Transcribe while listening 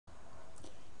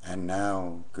And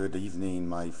now, good evening,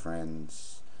 my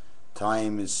friends.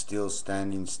 Time is still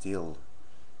standing still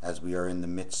as we are in the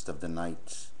midst of the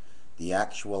night. The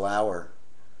actual hour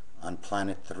on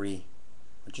planet 3,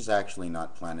 which is actually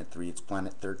not planet 3, it's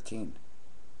planet 13.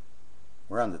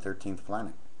 We're on the 13th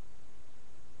planet.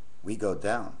 We go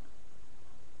down.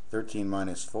 13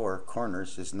 minus 4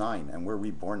 corners is 9, and we're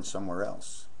reborn somewhere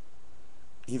else.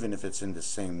 Even if it's in the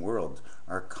same world,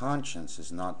 our conscience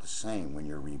is not the same when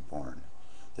you're reborn.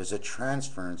 There's a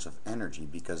transference of energy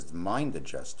because the mind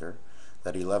adjuster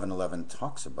that 1111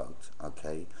 talks about,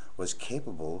 okay, was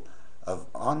capable of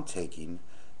on-taking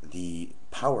the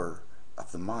power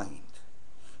of the mind.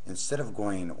 Instead of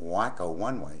going wacko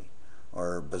one way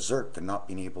or berserk and not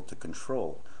being able to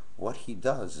control, what he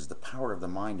does is the power of the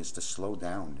mind is to slow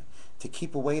down, to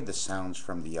keep away the sounds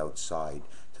from the outside,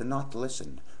 to not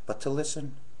listen, but to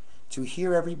listen, to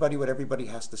hear everybody what everybody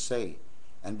has to say,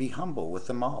 and be humble with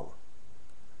them all.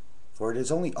 For it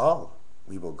is only all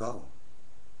we will go.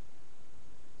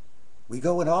 We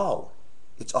go in all.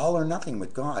 It's all or nothing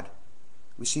with God.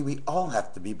 We see we all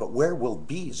have to be, but where we'll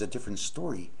be is a different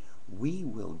story. We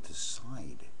will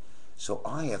decide. So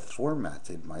I have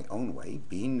formatted my own way,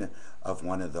 being of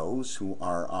one of those who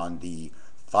are on the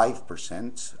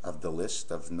 5% of the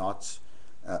list of not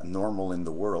normal in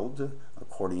the world,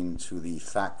 according to the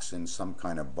facts in some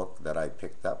kind of book that I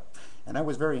picked up. And I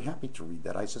was very happy to read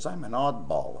that. I says, I'm an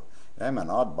oddball. I'm an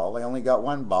oddball. I only got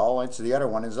one ball. It's the other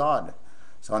one is odd.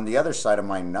 So on the other side of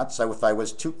my nuts, if I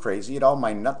was too crazy, I'd all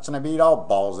my nuts and I'd be all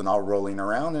balls and all rolling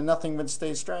around and nothing would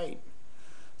stay straight.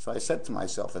 So I said to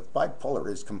myself, if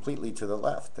bipolar is completely to the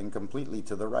left and completely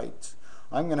to the right,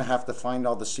 I'm going to have to find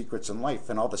all the secrets in life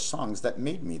and all the songs that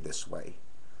made me this way.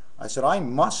 I said, I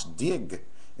must dig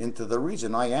into the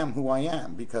reason I am who I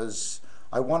am, because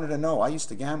I wanted to know. I used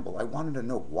to gamble. I wanted to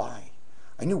know why.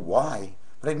 I knew why,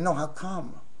 but I didn't know how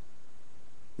come.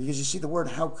 Because you see, the word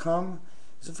how come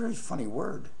is a very funny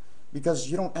word, because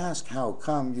you don't ask how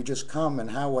come, you just come,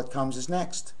 and how what comes is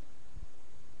next.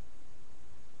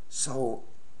 So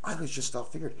I was just all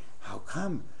figured, how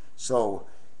come? So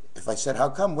if I said how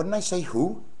come, wouldn't I say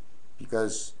who?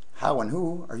 Because how and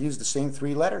who are used the same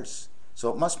 3 letters. So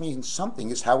it must mean something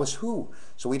is how is who.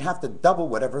 So we'd have to double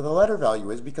whatever the letter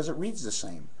value is because it reads the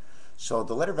same. So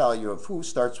the letter value of who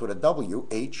starts with a W,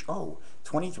 H-O.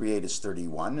 23/8 is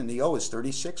 31, and the O is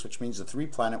 36, which means the 3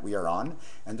 planet we are on,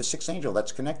 and the 6 angel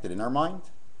that's connected in our mind.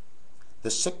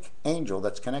 The sick angel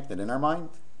that's connected in our mind.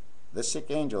 The sick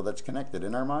angel that's connected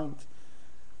in our mind.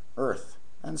 Earth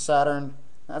and Saturn.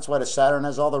 That's why the Saturn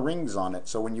has all the rings on it.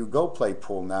 So when you go play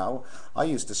pool now, I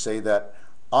used to say that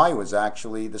I was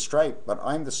actually the stripe, but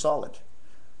I'm the solid.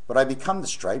 But I become the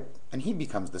stripe, and he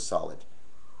becomes the solid.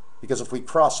 Because if we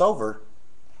cross over,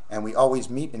 and we always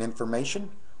meet in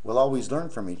information, we'll always learn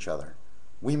from each other.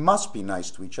 We must be nice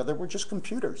to each other. We're just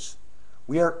computers.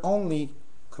 We are only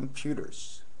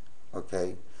computers,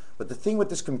 okay? But the thing with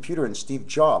this computer and Steve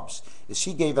Jobs is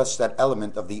he gave us that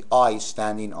element of the I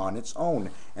standing on its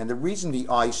own. And the reason the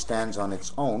I stands on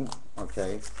its own,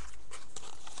 okay,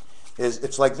 is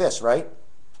it's like this, right?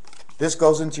 This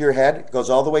goes into your head, it goes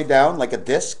all the way down like a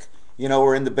disc. You know,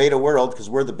 we're in the beta world because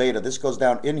we're the beta. This goes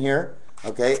down in here,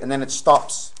 okay, and then it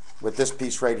stops with this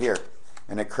piece right here.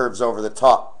 And it curves over the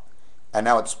top. And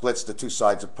now it splits the 2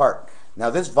 sides apart.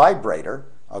 Now this vibrator,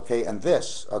 okay, and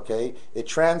this, okay, it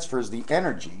transfers the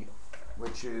energy,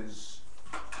 which is,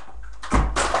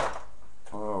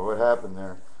 oh, what happened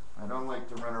there? I don't like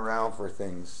to run around for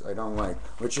things. I don't like,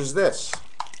 which is this,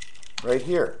 right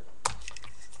here.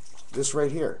 This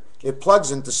right here. It plugs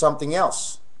into something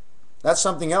else. That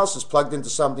something else is plugged into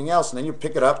something else, and then you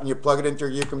pick it up and you plug it into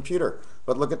your computer.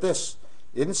 But look at this.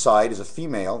 Inside is a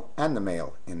female and the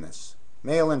male in this.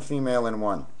 Male and female in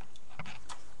one.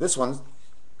 This one,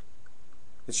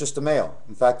 it's just a male.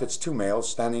 In fact, it's 2 males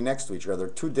standing next to each other.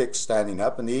 2 dicks standing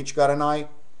up, and they each got an eye.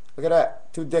 Look at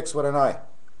that. 2 dicks with an eye.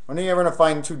 When are you ever going to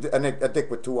find a dick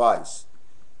with 2 eyes?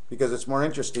 Because it's more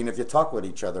interesting if you talk with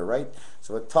each other, right?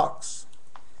 So it talks.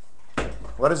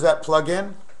 What does that plug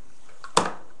in?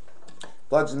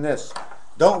 Plugs in this.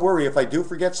 Don't worry, if I do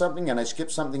forget something and I skip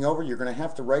something over, you're going to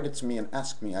have to write it to me and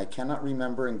ask me. I cannot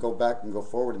remember and go back and go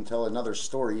forward and tell another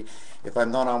story if I'm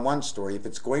not on one story. If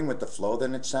it's going with the flow,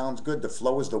 then it sounds good. The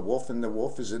flow is the wolf, and the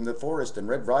wolf is in the forest, and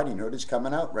Red Riding Hood is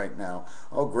coming out right now.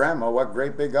 Oh, Grandma, what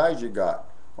great big eyes you got.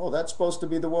 Oh, that's supposed to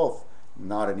be the wolf.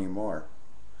 Not anymore.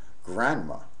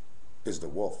 Grandma is the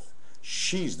wolf.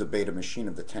 She's the beta machine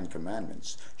of the 10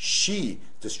 Commandments. She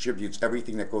distributes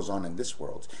everything that goes on in this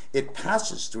world. It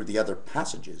passes through the other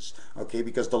passages, okay,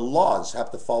 because the laws have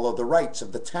to follow the rights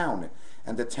of the town,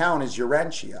 and the town is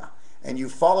URANTIA, and you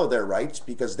follow their rights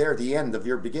because they're the end of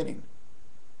your beginning.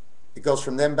 It goes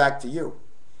from them back to you.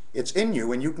 It's in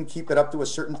you, and you can keep it up to a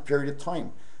certain period of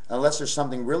time. Unless there's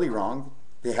something really wrong,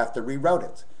 they have to reroute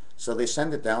it. So they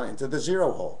send it down into the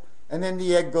zero hole. And then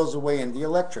the egg goes away in the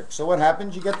electric. So what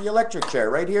happens? You get the electric chair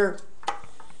right here.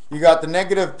 You got the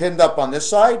negative pinned up on this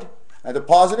side, and the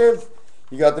positive,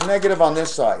 you got the negative on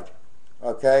this side.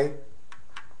 Okay?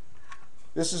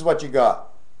 This is what you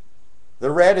got.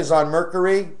 The red is on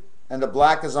Mercury, and the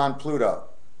black is on Pluto.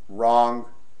 Wrong.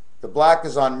 The black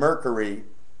is on Mercury,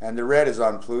 and the red is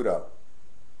on Pluto.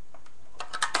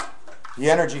 The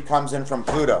energy comes in from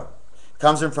Pluto.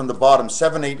 Comes in from the bottom.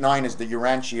 7, 8, 9 is the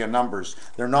URANTIA numbers.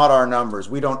 They're not our numbers.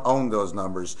 We don't own those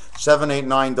numbers. 7, 8,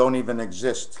 9 don't even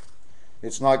exist.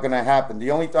 It's not going to happen.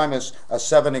 The only time a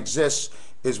 7 exists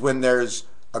is when there's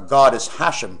a goddess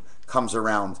Hashem comes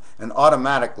around, and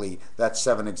automatically that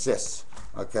 7 exists.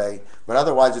 Okay? But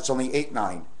otherwise it's only 8,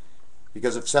 9.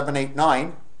 Because if 7, 8,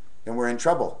 9, then we're in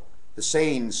trouble. The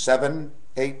saying 7,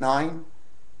 8, 9,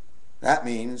 that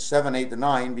means 7, 8 to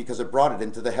 9 because it brought it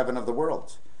into the heaven of the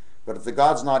world. But if the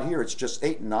God's not here, it's just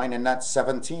 8 and 9, and that's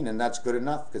 17, and that's good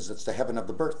enough because it's the heaven of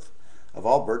the birth. Of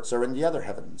all births are in the other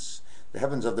heavens. The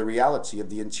heavens of the reality of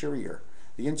the interior.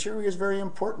 The interior is very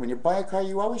important. When you buy a car,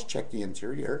 you always check the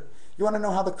interior. You want to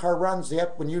know how the car runs.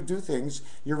 Yet when you do things,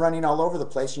 you're running all over the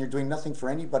place and you're doing nothing for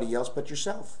anybody else but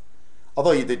yourself.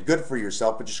 Although you did good for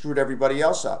yourself, but you screwed everybody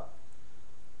else up.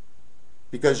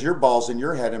 Because your balls in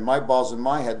your head and my balls in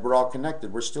my head, we're all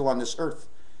connected. We're still on this earth.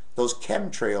 Those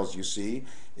chemtrails you see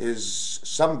is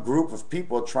some group of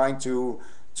people trying to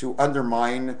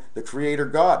undermine the Creator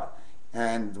God.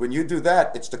 And when you do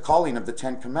that, it's the calling of the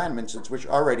 10 Commandments, which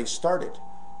already started.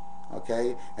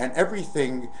 Okay? And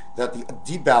everything that the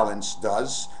debalance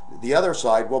does, the other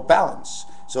side will balance.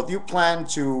 So if you plan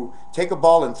to take a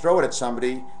ball and throw it at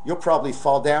somebody, you'll probably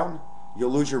fall down,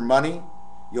 you'll lose your money,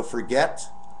 you'll forget.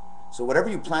 So whatever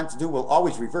you plan to do will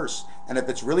always reverse. And if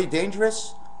it's really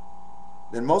dangerous,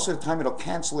 then most of the time it'll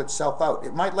cancel itself out.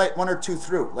 It might let 1 or 2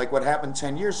 through, like what happened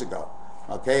 10 years ago.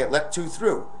 Okay, it let 2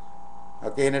 through.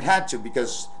 Okay, and it had to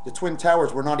because the Twin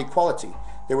Towers were not equality.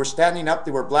 They were standing up,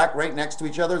 they were black right next to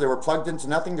each other, they were plugged into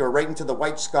nothing, they were right into the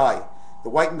white sky. The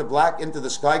white and the black into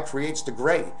the sky creates the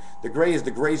gray. The gray is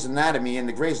the Gray's Anatomy, and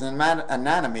the Gray's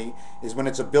Anatomy is when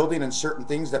it's a building and certain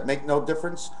things that make no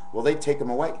difference, well, they take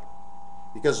them away.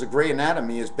 Because the Gray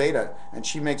Anatomy is beta, and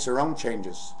she makes her own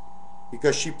changes.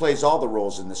 Because she plays all the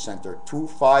roles in the center, 2,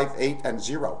 5, 8, and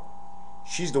 0.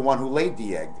 She's the one who laid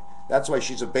the egg. That's why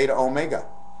she's a beta omega.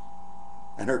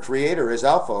 And her creator is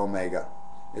alpha omega.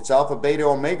 It's alpha, beta,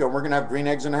 omega, and we're going to have green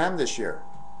eggs and ham this year.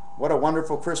 What a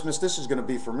wonderful Christmas this is going to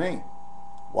be for me.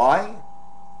 Why?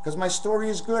 Because my story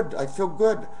is good. I feel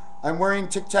good. I'm wearing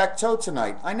tic-tac-toe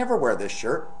tonight. I never wear this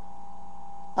shirt.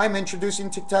 I'm introducing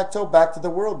tic-tac-toe back to the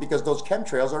world because those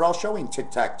chemtrails are all showing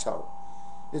tic-tac-toe.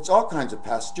 It's all kinds of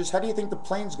passages. How do you think the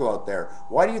planes go out there?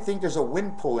 Why do you think there's a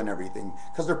wind pull and everything?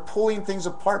 Because they're pulling things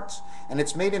apart. And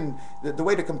it's made in, the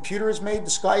way the computer is made, the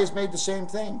sky is made the same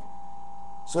thing.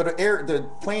 So the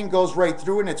plane goes right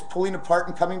through and it's pulling apart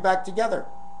and coming back together.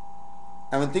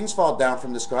 And when things fall down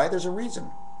from the sky, there's a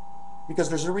reason. Because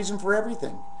there's a reason for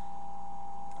everything.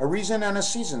 A reason and a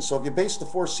season. So if you base the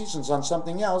 4 seasons on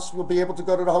something else, you'll be able to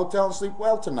go to the hotel and sleep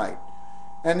well tonight.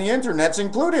 And the internet's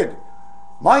included.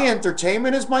 My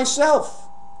entertainment is myself.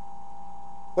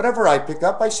 Whatever I pick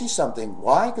up, I see something.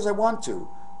 Why? Because I want to.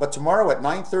 But tomorrow at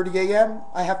 9:30 a.m.,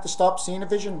 I have to stop seeing a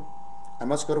vision. I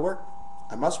must go to work.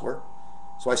 I must work.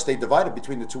 So I stay divided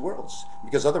between the 2 worlds.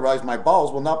 Because otherwise my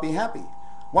balls will not be happy.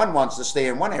 One wants to stay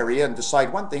in one area and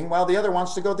decide one thing, while the other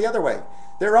wants to go the other way.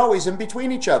 They're always in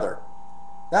between each other.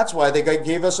 That's why they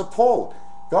gave us a pole.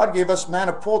 God gave us man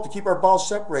a pole to keep our balls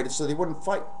separated so they wouldn't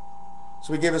fight.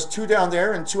 So he gave us 2 down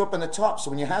there and 2 up in the top. So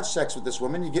when you have sex with this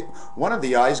woman, you get one of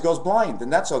the eyes goes blind,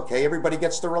 and that's okay. Everybody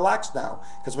gets to relax now,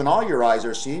 because when all your eyes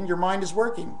are seen, your mind is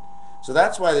working. So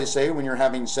that's why they say when you're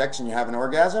having sex and you have an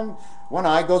orgasm, one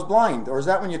eye goes blind. Or is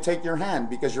that when you take your hand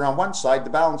because you're on one side, the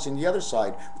balancing the other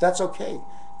side? But that's okay,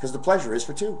 because the pleasure is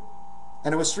for 2.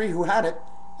 And it was 3 who had it,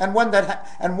 and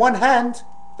one hand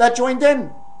that joined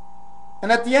in.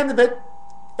 And at the end of it,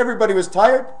 everybody was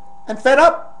tired and fed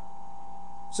up.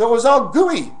 So it was all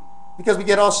gooey because we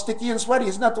get all sticky and sweaty.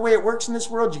 Isn't that the way it works in this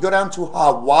world? You go down to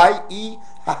Hawaii,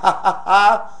 ha ha ha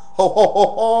ha, ho ho ho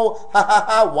ho, ha ha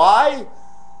ha. Why?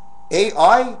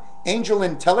 AI, angel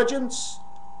intelligence,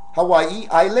 Hawaii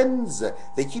Islands.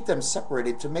 They keep them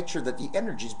separated to make sure that the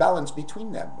energy is balanced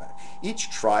between them. Each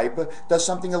tribe does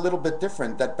something a little bit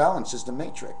different that balances the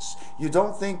matrix. You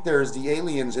don't think there's the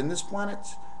aliens in this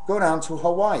planet? Go down to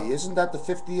Hawaii. Isn't that the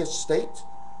 50th state?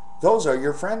 Those are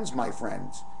your friends, my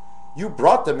friends. You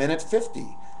brought them in at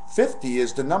 50. 50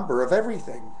 is the number of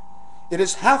everything. It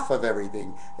is half of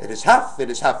everything. It is half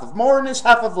of more, and it is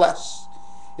half of less.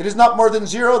 It is not more than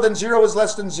 0, then 0 is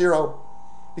less than 0.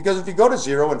 Because if you go to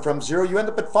 0, and from 0 you end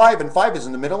up at 5, and 5 is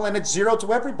in the middle, and it's 0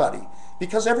 to everybody.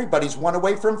 Because everybody's 1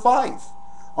 away from 5.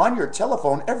 On your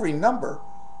telephone, every number,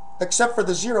 except for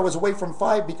the 0, is away from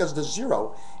 5, because the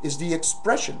 0 is the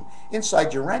expression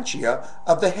inside URANTIA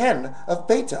of the hen of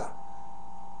beta.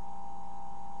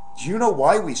 Do you know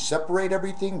why we separate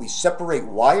everything? We separate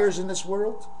wires in this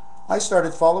world? I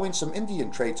started following some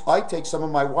Indian traits. I take some of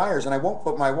my wires and I won't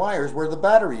put my wires where the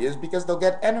battery is because they'll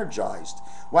get energized.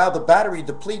 While the battery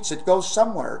depletes, it goes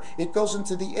somewhere. It goes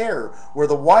into the air. Where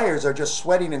the wires are just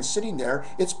sweating and sitting there,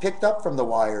 it's picked up from the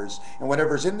wires. And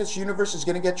whatever's in this universe is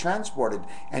going to get transported.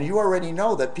 And you already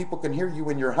know that people can hear you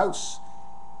in your house.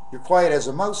 You're quiet as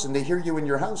a mouse and they hear you in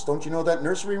your house. Don't you know that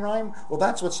nursery rhyme? Well,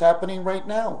 that's what's happening right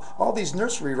now. All these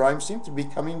nursery rhymes seem to be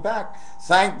coming back.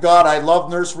 Thank God I loved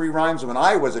nursery rhymes when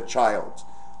I was a child.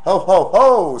 Ho, ho,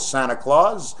 ho, Santa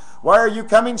Claus. Why are you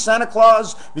coming, Santa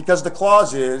Claus? Because the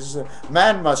clause is,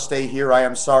 man must stay here, I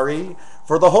am sorry,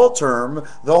 for the whole term,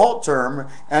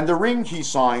 and the ring he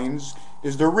signs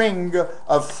is the ring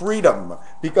of freedom.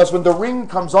 Because when the ring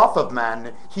comes off of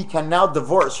man, he can now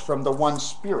divorce from the one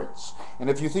spirits. And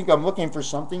if you think I'm looking for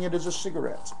something, it is a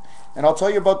cigarette. And I'll tell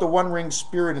you about the one ring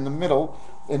spirit in the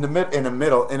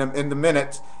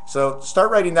minute. So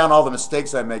start writing down all the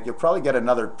mistakes I make. You'll probably get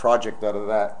another project out of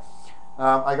that.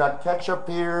 I got ketchup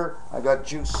here. I got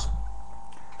juice.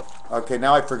 Okay,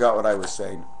 now I forgot what I was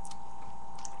saying.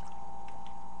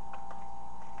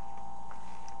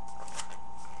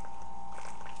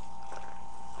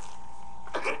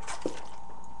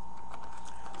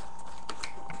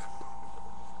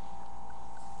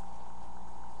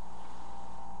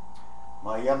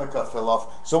 My yarmulke fell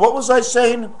off. So what was I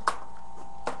saying?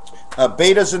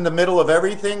 Beta's in the middle of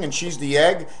everything, and she's the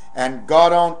egg. And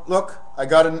God on. Look, I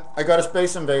got a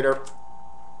space invader.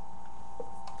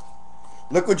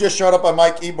 Look who just showed up on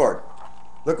my keyboard.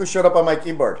 Look who showed up on my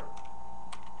keyboard.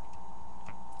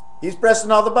 He's pressing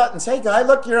all the buttons. Hey, guy,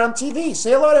 look, you're on TV.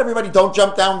 Say hello to everybody. Don't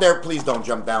jump down there. Please don't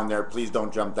jump down there. Please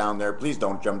don't jump down there. Please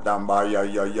don't jump down by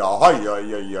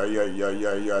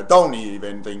Don't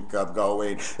even think of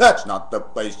going. That's not the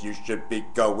place you should be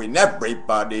going.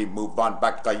 Everybody move on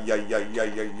back. What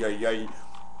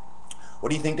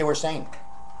do you think they were saying?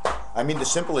 I mean, the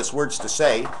simplest words to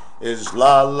say is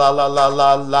la la la la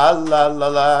la la la la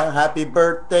la. Happy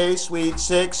birthday, sweet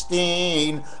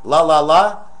 16. La la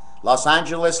la. Los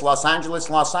Angeles, Los Angeles,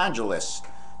 Los Angeles.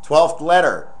 12th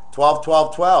letter, 12,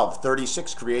 12, 12.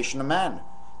 36, creation of man.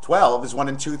 12 is 1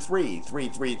 and 2, 3. 3,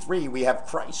 3, 3, we have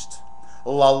Christ.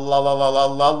 La, la, la, la, la,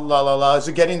 la, la, la, la. Is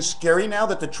it getting scary now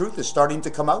that the truth is starting to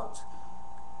come out?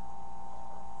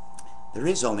 There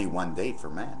is only one day for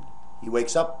man. He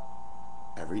wakes up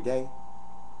every day.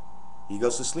 He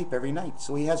goes to sleep every night.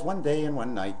 So he has one day and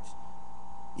one night.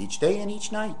 Each day and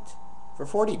each night. For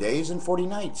 40 days and 40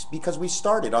 nights, because we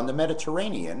started on the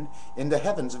Mediterranean in the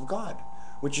heavens of God,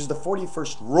 which is the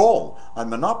 41st roll on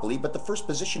Monopoly, but the first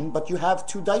position, but you have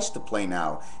 2 dice to play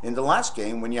now. In the last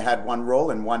game, when you had 1 roll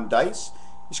and 1 dice,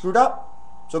 you screwed up.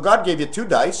 So God gave you 2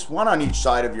 dice, 1 on each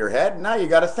side of your head. Now you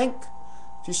got to think.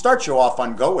 He starts you off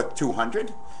on go with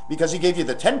 200, because he gave you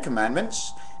the 10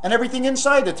 commandments and everything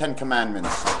inside the 10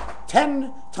 commandments.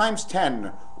 10 times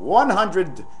 10,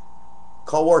 100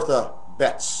 Kawartha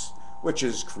bets, which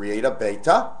is create a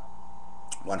beta,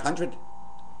 100,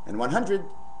 and 100,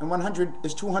 and 100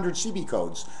 is 200 CB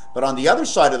codes. But on the other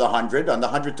side of the 100, on the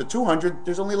 100 to 200,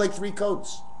 there's only like 3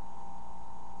 codes.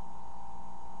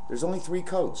 There's only 3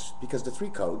 codes, because the 3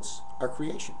 codes are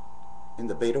creation in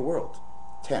the beta world,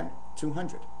 10,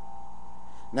 200.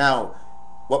 Now,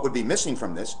 what would be missing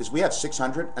from this is we have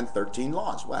 613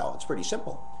 laws. Well, it's pretty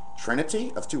simple.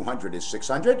 Trinity of 200 is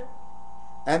 600,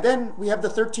 and then we have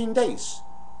the 13 days.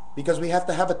 Because we have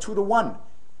to have a 2 to 1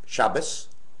 Shabbos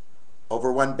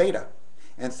over 1 beta.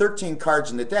 And 13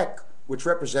 cards in the deck, which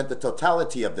represent the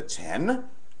totality of the 10,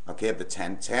 okay, of the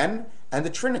 10, 10, and the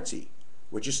Trinity,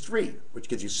 which is 3, which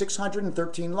gives you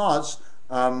 613 laws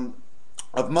of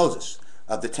Moses,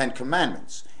 of the 10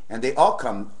 commandments. And they all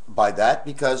come by that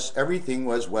because everything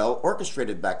was well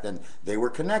orchestrated back then. They were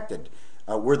connected.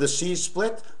 Were the seas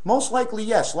split? Most likely,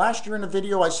 yes. Last year in a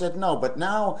video I said no, but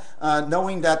now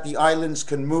knowing that the islands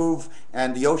can move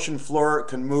and the ocean floor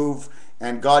can move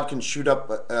and God can shoot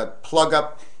up, plug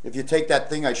up. If you take that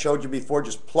thing I showed you before,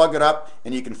 just plug it up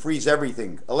and you can freeze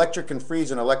everything. Electric can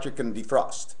freeze and electric can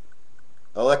defrost.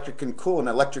 Electric can cool and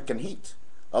electric can heat.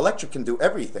 Electric can do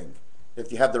everything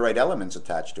if you have the right elements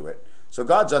attached to it. So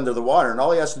God's under the water, and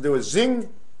all he has to do is zing,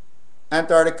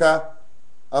 Antarctica.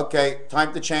 Okay,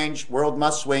 time to change. World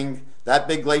must swing. That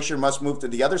big glacier must move to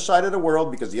the other side of the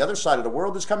world because the other side of the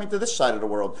world is coming to this side of the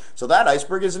world. So that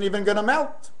iceberg isn't even going to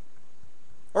melt.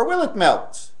 Or will it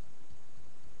melt?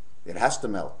 It has to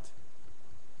melt.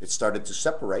 It started to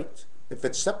separate. If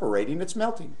it's separating, it's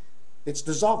melting. It's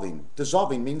dissolving.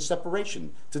 Dissolving means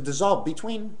separation. To dissolve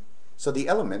between. So the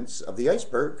elements of the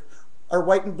iceberg are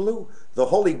white and blue. The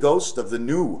Holy Ghost of the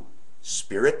new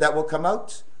spirit that will come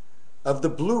out, of the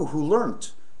blue who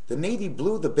learnt. The navy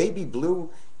blue, the baby blue,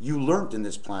 you learned in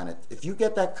this planet. If you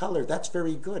get that color, that's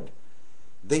very good.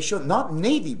 They show not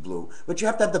navy blue, but you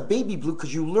have to have the baby blue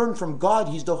because you learn from God.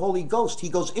 He's the Holy Ghost. He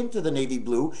goes into the navy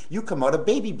blue. You come out of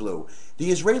baby blue.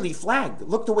 The Israeli flag,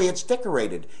 look the way it's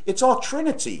decorated. It's all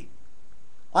Trinity.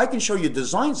 I can show you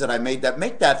designs that I made that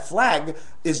make that flag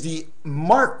is the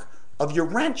mark of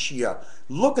URANTIA.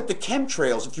 Look at the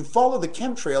chemtrails. If you follow the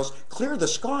chemtrails, clear the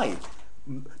sky.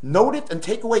 Note it and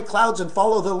take away clouds and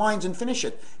follow the lines and finish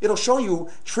it. It'll show you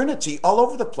Trinity all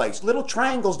over the place. Little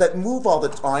triangles that move all the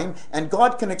time, and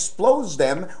God can explode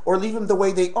them or leave them the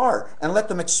way they are and let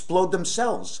them explode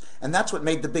themselves. And that's what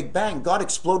made the Big Bang. God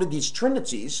exploded these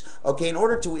trinities, okay, in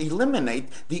order to eliminate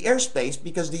the airspace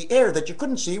because the air that you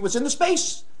couldn't see was in the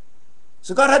space.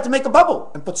 So God had to make a bubble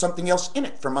and put something else in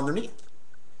it from underneath.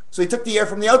 So he took the air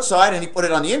from the outside and he put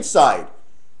it on the inside.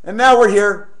 And now we're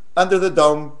here under the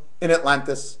dome in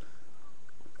Atlantis,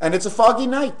 and it's a foggy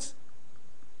night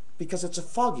because it's a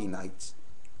foggy night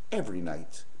every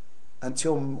night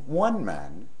until one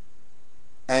man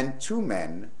and two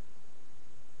men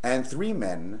and three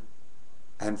men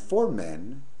and four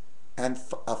men and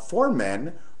four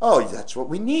men. Oh, that's what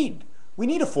we need. We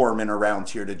need a foreman around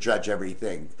here to judge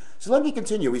everything. So let me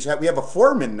continue. We have a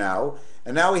foreman now,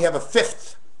 and now we have a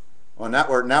fifth. Well, now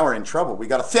we're in trouble. We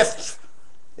got a fifth.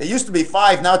 It used to be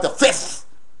five, now it's a fifth.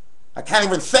 I can't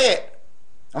even say it.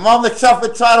 I'm on the shelf.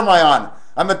 Which side am I on?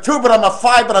 I'm a 2, but I'm a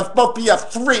 5, but I'm supposed to be a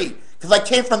 3 because I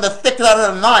came from the thick out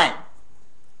of the 9.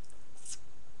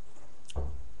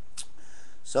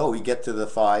 So we get to the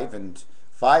 5, and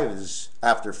 5 is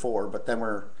after 4, but then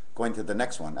we're going to the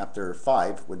next one. After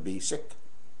 5 would be sick.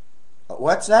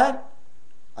 What's that?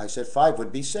 I said 5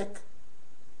 would be sick.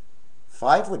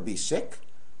 5 would be sick?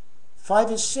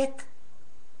 5 is sick.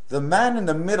 The man in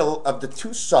the middle of the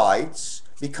two sides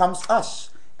becomes us,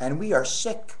 and we are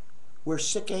sick. We're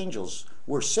sick angels.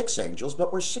 We're 6 angels,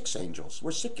 but we're 6 angels.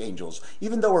 We're sick angels.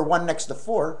 Even though we're 1 next to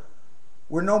 4,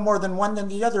 we're no more than one than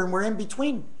the other, and we're in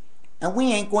between. And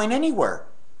we ain't going anywhere.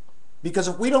 Because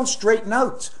if we don't straighten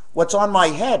out what's on my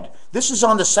head, this is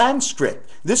on the Sanskrit.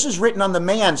 This is written on the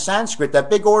Mayan Sanskrit,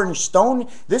 that big orange stone.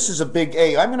 This is a big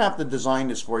A. I'm going to have to design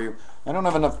this for you. I don't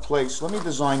have enough place. Let me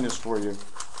design this for you.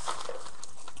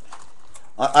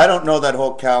 I don't know that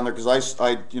whole calendar because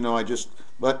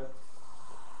but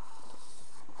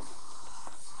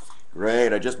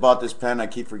great. I just bought this pen. I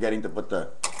keep forgetting to put the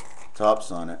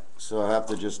tops on it, so I have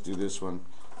to just do this one.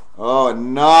 Oh,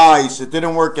 nice. It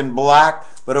didn't work in black,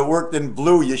 but it worked in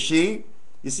blue. You see?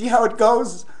 You see how it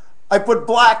goes? I put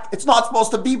black. It's not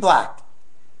supposed to be black.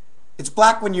 It's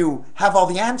black when you have all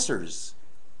the answers.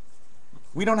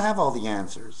 We don't have all the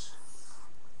answers.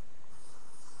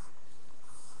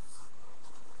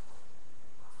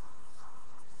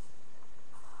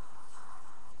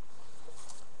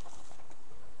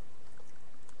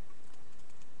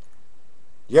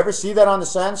 You ever see that on the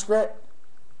Sanskrit?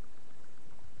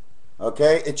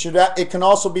 Okay, it can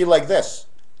also be like this,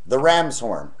 the ram's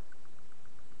horn.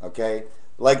 Okay,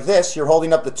 like this, you're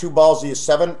holding up the 2 balls of the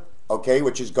 7, okay,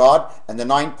 which is God, and the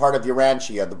 9th part of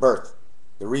URANTIA, the birth,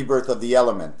 the rebirth of the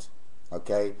element.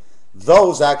 Okay,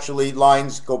 those actually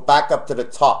lines go back up to the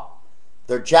top.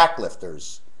 They're jack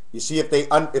lifters. You see,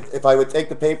 if I would take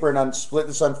the paper and split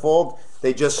this, unfold,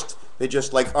 they just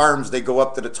like arms. They go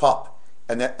up to the top.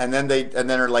 And then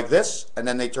they're like this, and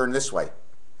then they turn this way,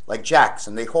 like jacks,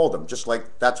 and they hold them. Just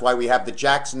like that's why we have the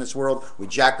jacks in this world. We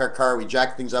jack our car, we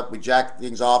jack things up, we jack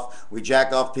things off, we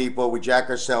jack off people, we jack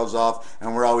ourselves off,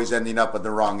 and we're always ending up at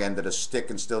the wrong end of the stick,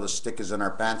 and still the stick is in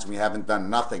our pants, and we haven't done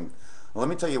nothing. Well, let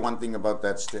me tell you one thing about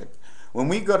that stick. When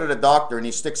we go to the doctor and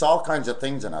he sticks all kinds of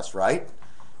things in us, right?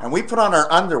 And we put on our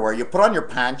underwear, you put on your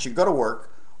pants, you go to work.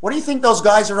 What do you think those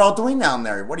guys are all doing down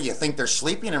there? What do you think they're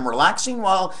sleeping and relaxing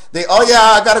while they, oh yeah,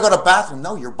 I gotta go to the bathroom.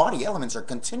 No, your body elements are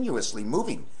continuously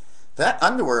moving. That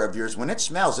underwear of yours, when it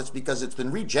smells, it's because it's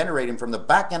been regenerating from the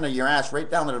back end of your ass right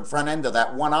down to the front end of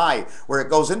that one eye, where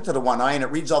it goes into the one eye and it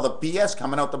reads all the BS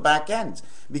coming out the back end.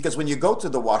 Because when you go to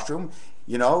the washroom,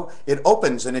 you know, it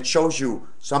opens and it shows you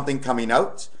something coming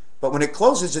out, But when it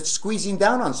closes, it's squeezing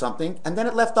down on something, and then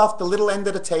it left off the little end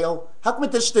of the tail. How come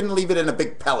it just didn't leave it in a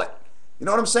big pellet? You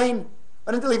know what I'm saying?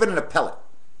 Why didn't they leave it in a pellet?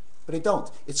 But they don't.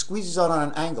 It squeezes out on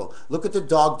an angle. Look at the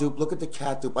dog dupe. Look at the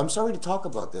cat dupe. I'm sorry to talk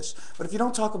about this, but if you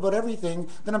don't talk about everything,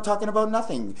 then I'm talking about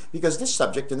nothing, because this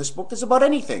subject in this book is about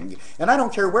anything, and I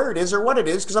don't care where it is or what it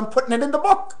is, because I'm putting it in the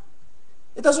book.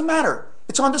 It doesn't matter.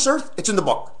 It's on this earth. It's in the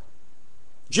book.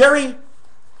 Jerry,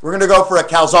 we're going to go for a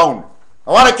calzone.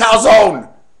 I want a calzone.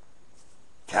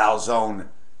 Calzone.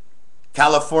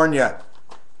 California.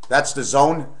 That's the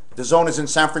zone. The zone is in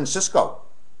San Francisco.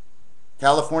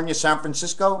 California, San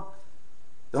Francisco.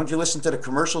 Don't you listen to the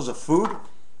commercials of food?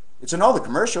 It's in all the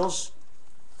commercials.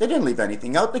 They didn't leave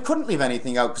anything out. They couldn't leave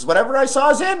anything out, because whatever I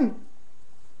saw is in.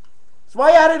 That's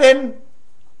why I added in.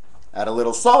 Add a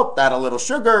little salt, add a little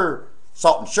sugar.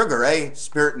 Salt and sugar, eh?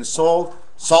 Spirit and soul.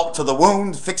 Salt to the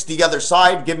wound, fix the other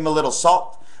side, give them a little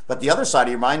salt. But the other side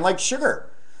of your mind likes sugar.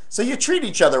 So you treat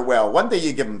each other well. One day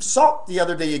you give them salt, the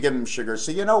other day you give them sugar.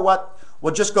 So you know what?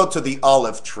 We'll just go to the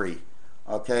olive tree,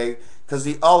 okay? Because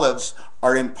the olives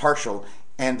are impartial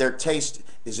and their taste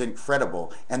is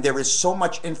incredible. And there is so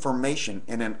much information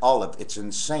in an olive, it's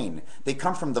insane. They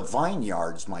come from the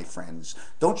vineyards, my friends.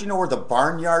 Don't you know where the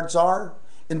barnyards are?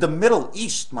 In the Middle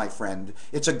East, my friend.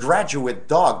 It's a graduate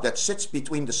dog that sits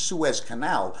between the Suez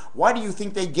Canal. Why do you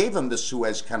think they gave him the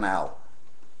Suez Canal?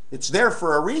 It's there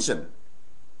for a reason.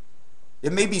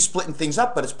 It may be splitting things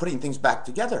up, but it's putting things back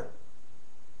together.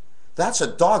 That's a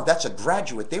dog, that's a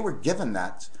graduate. They were given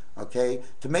that, okay,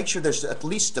 to make sure there's at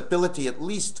least stability, at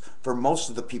least for most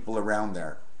of the people around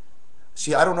there.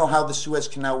 See, I don't know how the Suez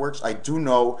Canal works. I do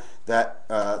know that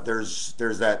there's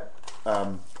that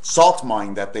salt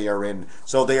mine that they are in.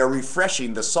 So they are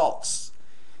refreshing the salts.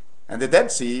 And the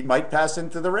Dead Sea might pass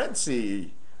into the Red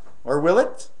Sea. Or will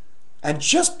it? And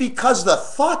just because the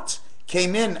thought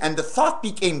came in and the thought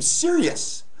became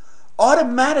serious,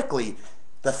 automatically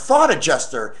the thought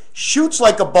adjuster shoots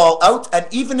like a ball out, and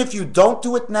even if you don't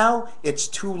do it now, it's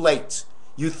too late.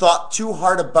 You thought too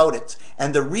hard about it,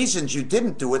 and the reasons you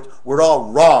didn't do it were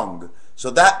all wrong. So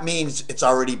that means it's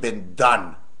already been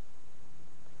done.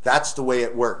 That's the way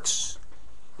it works.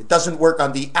 It doesn't work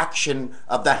on the action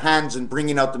of the hands and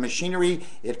bringing out the machinery.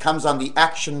 It comes on the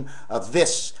action of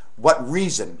this. What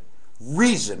reason?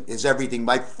 Reason is everything.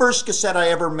 My first cassette I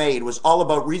ever made was all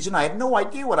about reason. I had no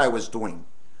idea what I was doing.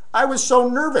 I was so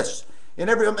nervous. In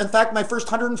fact, my first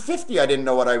 150, I didn't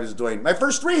know what I was doing. My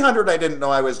first 300, I didn't know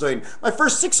I was doing. My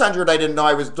first 600, I didn't know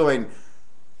I was doing.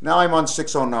 Now I'm on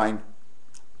 609.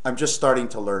 I'm just starting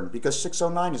to learn, because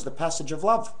 609 is the passage of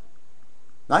love.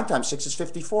 9 times 6 is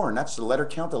 54, and that's the letter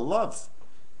count of love.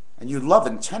 And you love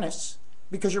in tennis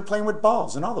because you're playing with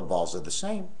balls, and all the balls are the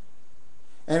same.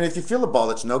 And if you feel a ball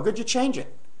that's no good, you change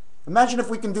it. Imagine if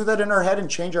we can do that in our head and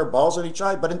change our balls on each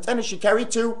side. But in tennis, you carry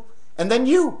 2, and then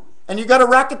you. And you got a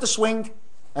racket to swing,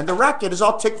 and the racket is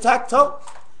all tic-tac-toe.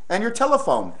 And your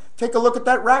telephone, take a look at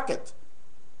that racket.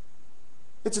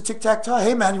 It's a tic-tac-toe.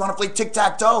 Hey man, you want to play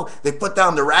tic-tac-toe? They put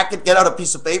down the racket, get out a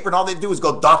piece of paper, and all they do is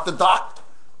go dot to dot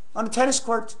on a tennis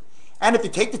court. And if you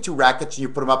take the 2 rackets and you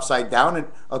put them upside down, and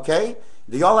okay,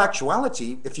 the all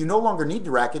actuality, if you no longer need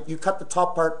the racket, you cut the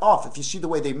top part off. If you see the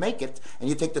way they make it, and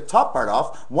you take the top part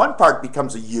off, one part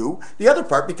becomes a U, the other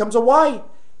part becomes a Y.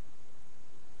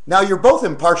 Now you're both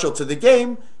impartial to the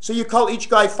game, so you call each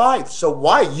guy 5. So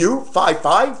why you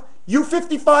 5-5? You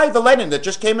 55, the Lenin that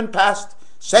just came and passed,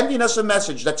 sending us a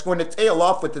message that's going to tail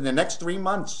off within the next 3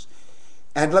 months.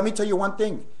 And let me tell you one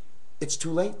thing, it's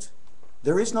too late.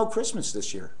 There is no Christmas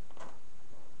this year.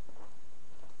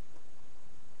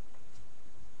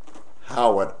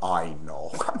 How would I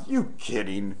know? Are you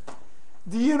kidding?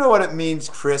 Do you know what it means,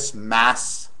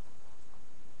 Christmas?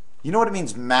 You know what it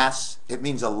means, mass? It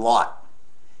means a lot.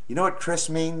 You know what Chris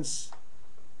means?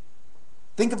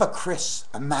 Think of a Chris,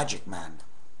 a magic man,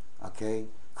 okay?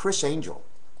 Chris Angel,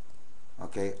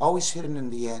 okay? Always hidden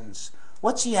in the ends.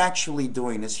 What's he actually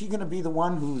doing? Is he going to be the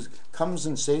one who comes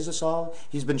and saves us all?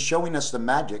 He's been showing us the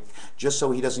magic just so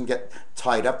he doesn't get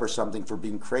tied up or something for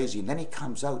being crazy. And then he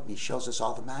comes out and he shows us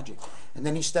all the magic. And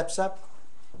then he steps up.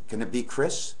 Can it be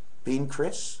Chris being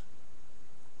Chris?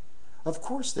 Of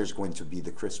course there's going to be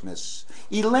the Christmas.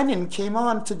 Lenin came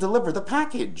on to deliver the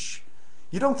package.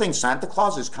 You don't think Santa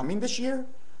Claus is coming this year?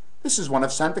 This is one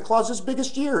of Santa Claus's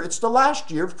biggest year. It's the last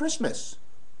year of Christmas.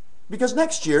 Because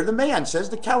next year the man says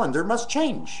the calendar must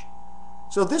change.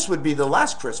 So this would be the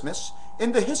last Christmas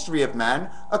in the history of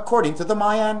man according to the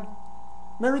Mayan.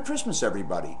 Merry Christmas,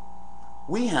 everybody.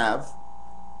 We have,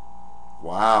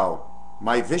 wow,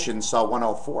 my vision saw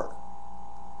 104.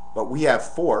 But we have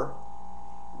 4.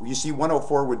 You see,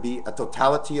 104 would be a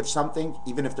totality of something,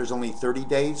 even if there's only 30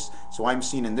 days. So I'm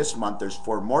seeing in this month there's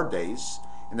 4 more days,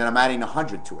 and then I'm adding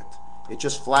 100 to it. It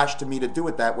just flashed to me to do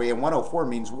it that way, and 104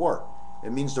 means war.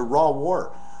 It means the raw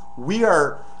war. We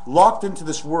are locked into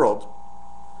this world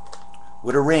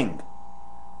with a ring,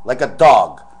 like a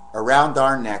dog, around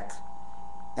our neck.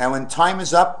 And when time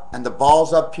is up and the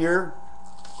balls up here,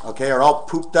 okay, are all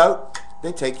pooped out,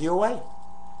 they take you away.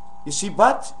 You see,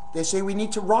 but they say we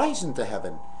need to rise into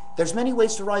heaven. There's many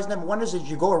ways to rise into heaven. One is that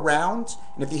you go around,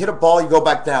 and if you hit a ball, you go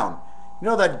back down. You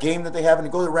know that game that they have, and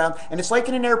it goes around, and it's like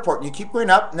in an airport, and you keep going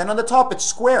up, and then on the top, it's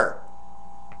square.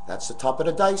 That's the top of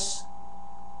the dice.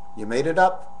 You made it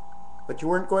up, but you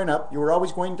weren't going up. You were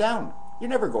always going down. You're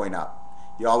never going up.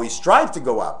 You always strive to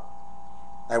go up.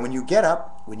 And when you get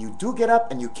up, when you do get up,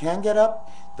 and you can get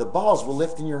up, the balls will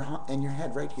lift in your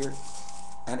head right here,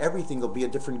 and everything will be a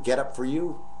different get up for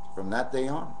you from that day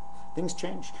on. Things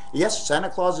change. Yes, Santa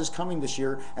Claus is coming this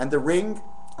year, and the ring,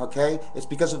 okay, it's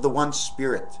because of the one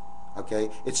Spirit, okay?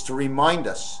 It's to remind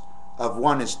us of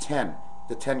 1 is 10,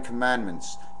 the 10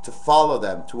 Commandments, to follow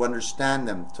them, to understand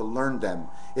them, to learn them.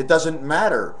 It doesn't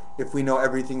matter if we know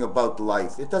everything about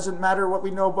life. It doesn't matter what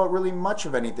we know about really much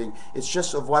of anything. It's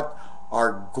just of what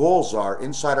our goals are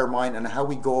inside our mind and how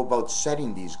we go about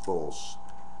setting these goals.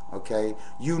 Okay,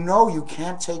 you know you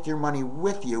can't take your money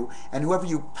with you, and whoever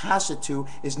you pass it to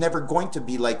is never going to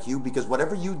be like you, because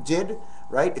whatever you did,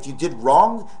 right, if you did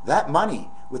wrong, that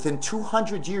money within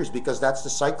 200 years, because that's the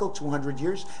cycle, 200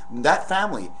 years, that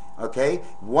family, okay,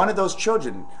 one of those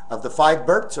children of the 5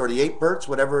 births or the 8 births,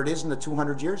 whatever it is in the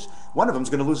 200 years, one of them is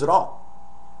going to lose it all.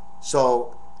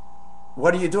 So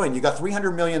what are you doing? You got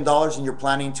 $300 million and you're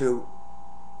planning to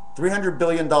 $300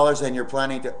 billion and you're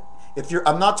planning to,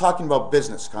 I'm not talking about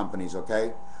business companies,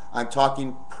 okay? I'm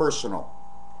talking personal,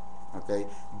 okay?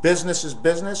 Business is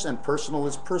business and personal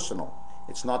is personal.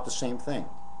 It's not the same thing.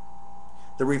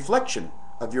 The reflection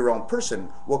of your own person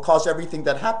will cause everything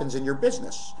that happens in your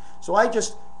business. So I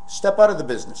just step out of the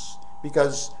business,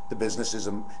 because the business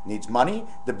needs money,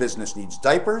 the business needs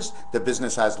diapers, the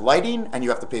business has lighting, and you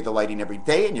have to pay the lighting every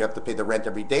day, and you have to pay the rent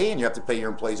every day, and you have to pay your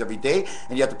employees every day,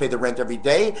 and you have to pay the rent every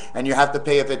day, and you have to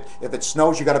pay, if it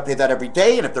snows, you got to pay that every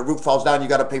day, and if the roof falls down, you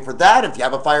got to pay for that. If you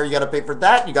have a fire, you got to pay for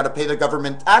that, and you got to pay the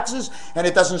government taxes, and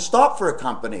it doesn't stop for a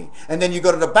company. And then you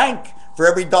go to the bank. For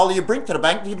every dollar you bring to the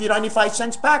bank, they give you 95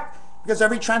 cents back, because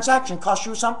every transaction costs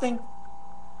you something.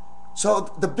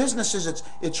 So the business is,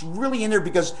 it's really in there,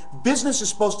 because business is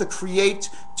supposed to create,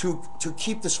 to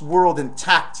keep this world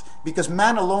intact, because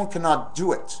man alone cannot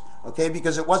do it, okay?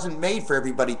 Because it wasn't made for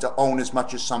everybody to own as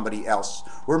much as somebody else.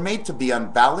 We're made to be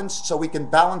unbalanced so we can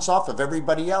balance off of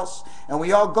everybody else. And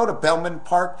we all go to Belmont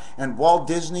Park and Walt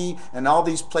Disney and all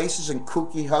these places and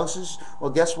kooky houses.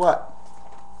 Well, guess what?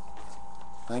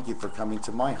 Thank you for coming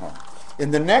to my home.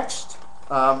 In the next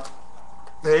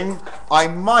thing, I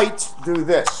might do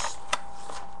this.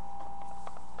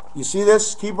 You see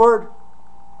this keyboard?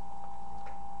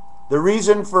 The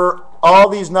reason for all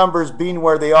these numbers being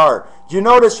where they are. Do you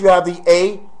notice you have the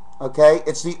A? Okay,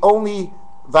 it's the only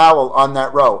vowel on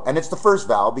that row, and it's the first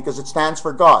vowel because it stands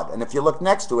for God. And if you look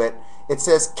next to it, it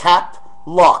says cap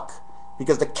lock,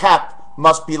 because the cap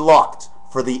must be locked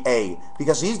for the A,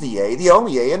 because he's the A, the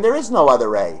only A, and there is no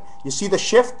other A. You see the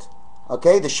shift?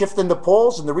 Okay, the shift in the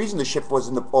poles, and the reason the shift was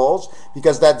in the poles,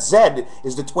 because that Z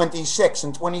is the 26,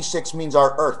 and 26 means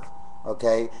our Earth,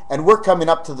 okay? And we're coming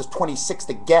up to the 26th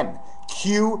again,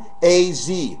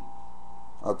 Q-A-Z,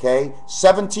 okay?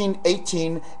 17,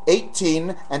 18,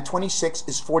 18, and 26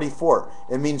 is 44.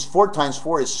 It means 4 times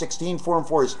 4 is 16, 4 and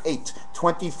 4 is 8,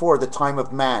 24, the time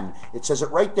of man. It says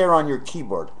it right there on your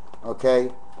keyboard,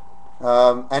 okay?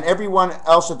 And everyone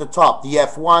else at the top, the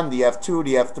F1, the F2,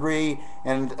 the F3,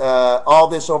 and all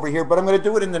this over here. But I'm going to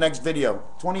do it in the next video.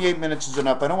 28 minutes is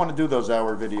enough. I don't want to do those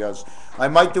hour videos. I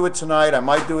might do it tonight. I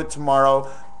might do it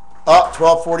tomorrow.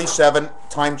 12:47.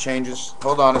 Time changes.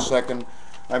 Hold on a second.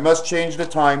 I must change the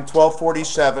time.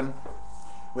 12:47,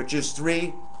 which is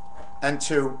 3 and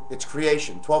 2. It's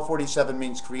creation. 12:47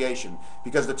 means creation.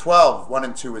 Because the 12, 1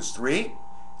 and 2 is 3.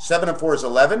 7 and 4 is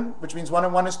 11, which means 1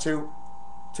 and 1 is 2.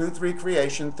 2, 3,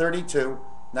 creation, 32.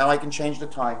 Now I can change the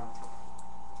time.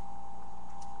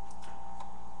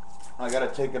 I got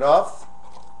to take it off.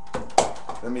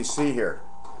 Let me see here.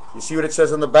 You see what it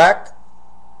says on the back?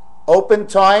 Open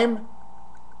time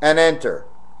and enter.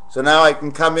 So now I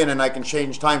can come in and I can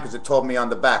change time because it told me on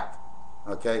the back.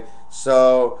 Okay,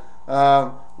 so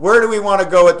where do we want to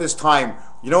go at this time?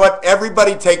 You know what?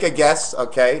 Everybody take a guess,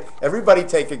 okay? Everybody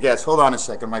take a guess. Hold on a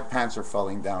second. My pants are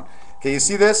falling down. Okay, you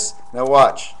see this? Now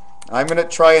watch. I'm going to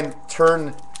try and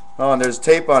turn. Oh, and there's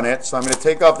tape on it, so I'm going to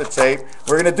take off the tape.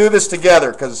 We're going to do this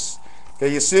together because,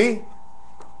 okay, you see?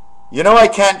 You know I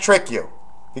can't trick you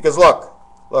because look,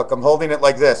 I'm holding it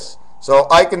like this. So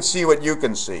I can see what you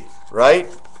can see, right?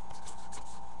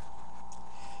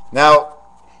 Now,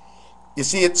 you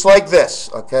see it's like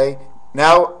this, okay?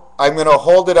 Now I'm going to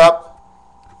hold it up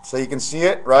so you can see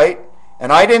it, right?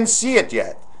 And I didn't see it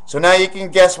yet. So now you can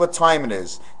guess what time it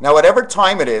is. Now whatever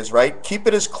time it is, right, keep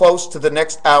it as close to the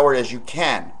next hour as you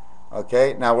can.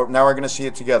 Okay, now we're going to see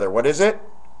it together. What is it?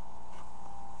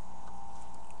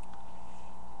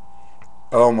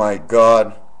 Oh my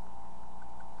God.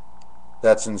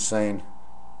 That's insane.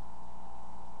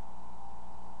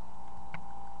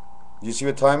 You see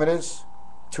what time it is?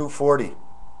 2:40.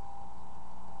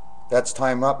 That's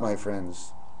time up, my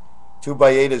friends. 2 by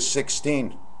 8 is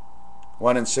 16.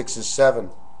 1 and 6 is 7.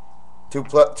 2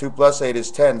 plus 8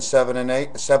 is 10. 7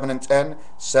 and 10,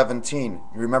 17.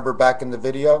 You remember back in the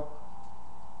video?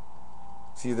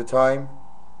 See the time?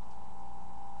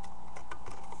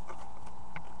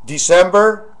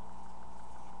 December,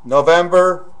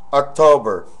 November,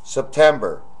 October,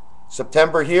 September.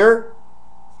 September here,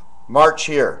 March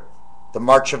here. The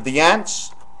March of the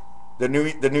Ants, the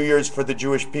New Year's for the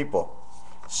Jewish people.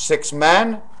 6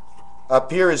 man,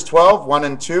 up here is 12, 1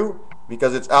 and 2,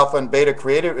 because it's alpha and beta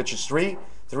created, which is 3.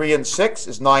 3 and 6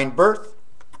 is 9 birth.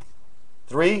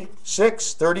 3,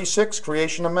 6, 36,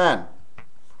 creation of man.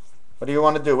 What do you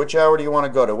want to do? Which hour do you want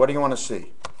to go to? What do you want to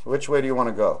see? Which way do you want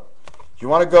to go? You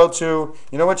want to go to,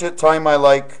 you know which time I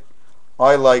like?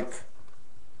 I like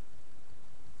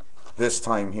this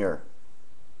time here.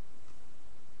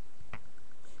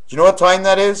 Do you know what time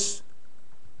that is?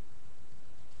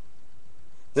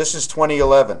 This is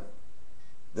 2011,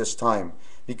 this time.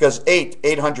 Because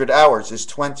 800 hours is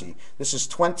 20. This is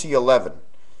 2011.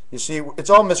 You see, it's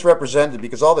all misrepresented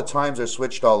because all the times are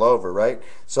switched all over, right?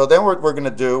 So then what we're going to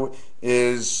do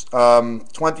is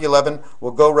 2011,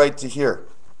 we'll go right to here.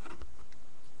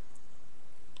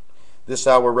 This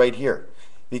hour right here.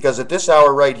 Because at this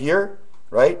hour right here,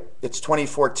 right, it's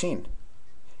 2014.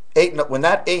 When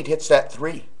that 8 hits that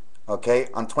 3, okay,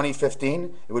 on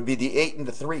 2015, it would be the 8 and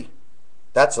the 3.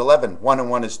 That's 11. 1 and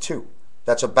 1 is 2.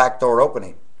 That's a backdoor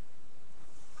opening.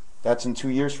 That's in 2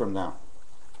 years from now.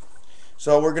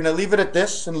 So we're going to leave it at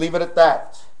this and leave it at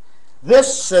that.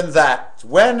 This and that,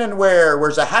 when and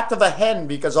where's a hat of a hen,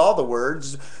 because all the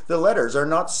words, the letters are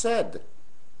not said.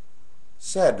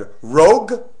 Said,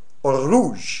 rogue or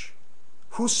rouge?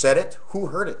 Who said it? Who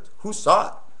heard it? Who saw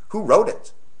it? Who wrote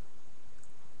it?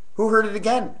 Who heard it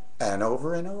again? And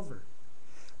over and over.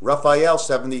 Raphael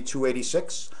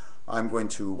 7286. I'm going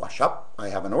to wash up. I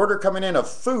have an order coming in of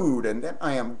food, and then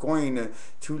I am going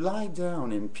to lie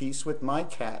down in peace with my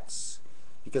cats,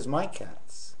 because my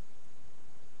cats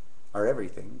are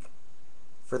everything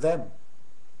for them.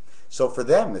 So for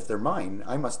them, if they're mine,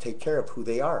 I must take care of who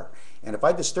they are. And if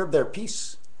I disturb their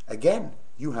peace, again,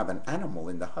 you have an animal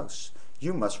in the house.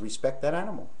 You must respect that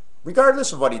animal,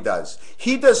 regardless of what he does.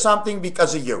 He does something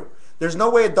because of you. There's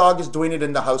no way a dog is doing it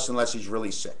in the house unless he's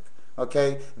really sick.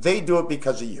 Okay? They do it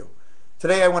because of you.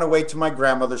 Today I went away to my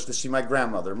grandmother's to see my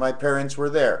grandmother. My parents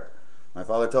were there. My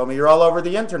father told me, you're all over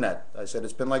the internet. I said,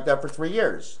 it's been like that for 3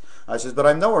 years. I says, but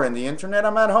I'm nowhere in the internet.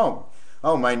 I'm at home.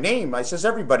 Oh, my name. I says,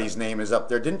 everybody's name is up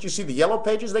there. Didn't you see the yellow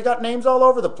pages? They got names all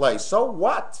over the place. So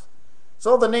what?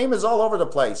 So the name is all over the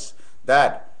place.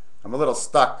 Dad, I'm a little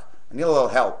stuck. I need a little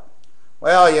help.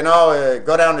 Well, you know,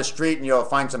 go down the street and you'll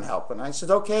find some help. And I said,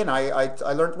 okay, and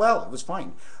I learned well. It was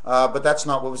fine. But that's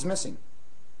not what was missing.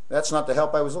 That's not the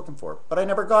help I was looking for. But I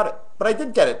never got it. But I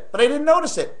did get it. But I didn't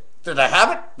notice it. Did I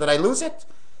have it? Did I lose it?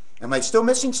 Am I still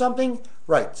missing something?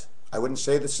 Right. I wouldn't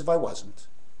say this if I wasn't.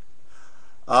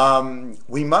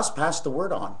 We must pass the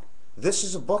word on. This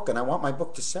is a book, and I want my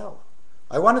book to sell.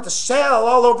 I want it to sell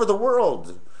all over the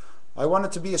world. I want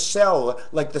it to be a cell,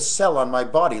 like the cell on my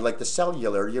body, like the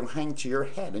cellular you hang to your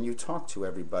head and you talk to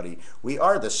everybody. We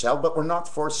are the cell, but we're not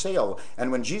for sale.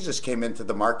 And when Jesus came into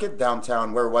the market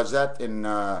downtown, where was that?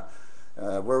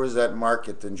 Where was that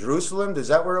market? In Jerusalem? Is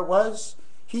that where it was?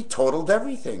 He totaled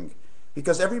everything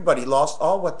because everybody lost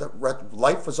all what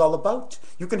life was all about.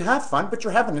 You can have fun, but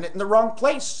you're having it in the wrong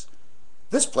place.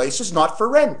 This place is not for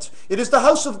rent. It is the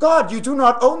house of God. You do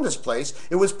not own this place.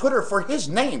 It was put here for his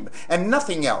name and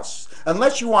nothing else.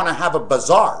 Unless you want to have a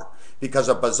bazaar. Because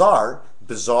a bazaar,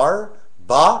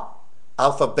 ba,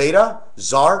 alpha, beta,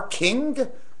 zar, king,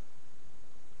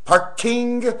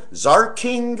 parking, zar,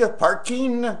 king,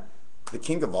 parking. The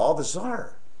king of all, the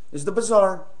czar, is the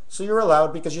bazaar. So you're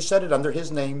allowed because you said it under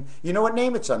his name. You know what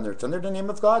name it's under. It's under the name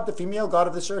of God, the female God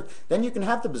of this earth. Then you can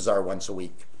have the bazaar once a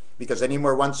week. Because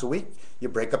anymore once a week, you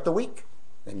break up the week.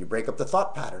 Then you break up the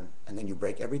thought pattern, and then you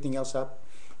break everything else up,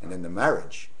 and then the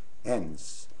marriage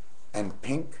ends, and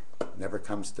pink never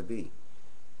comes to be,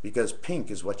 because pink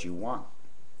is what you want.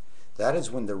 That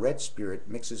is when the red spirit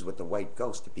mixes with the white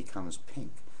ghost, it becomes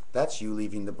pink. That's you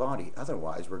leaving the body.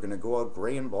 Otherwise, we're going to go out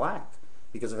gray and black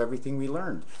because of everything we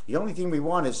learned. The only thing we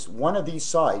want is one of these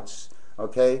sides,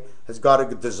 okay, has got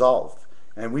to dissolve,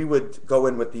 and we would go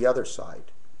in with the other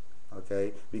side,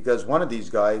 okay, because one of these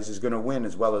guys is going to win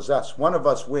as well as us. One of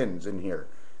us wins in here,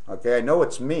 okay. I know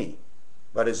it's me,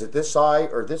 but is it this eye,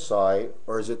 or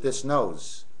is it this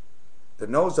nose? The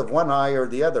nose of one eye or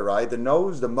the other eye, the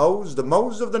nose, the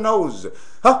Mose of the nose.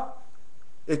 Huh?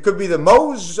 It could be the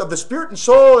Mose of the spirit and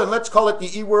soul, and let's call it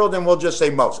the E-world, and we'll just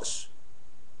say Moses.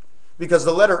 Because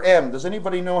the letter M, does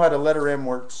anybody know how the letter M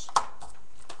works?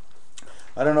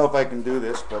 I don't know if I can do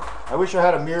this, but I wish I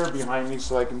had a mirror behind me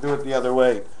so I can do it the other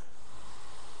way.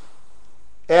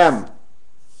 M.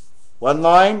 One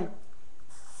line.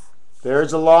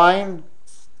 There's a line.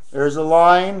 There's a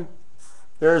line.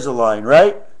 There's a line,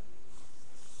 right?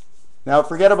 Now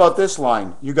forget about this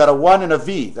line. You got a 1 and a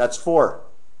V. That's 4.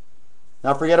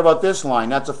 Now forget about this line.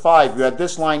 That's a 5. You had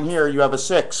this line here. You have a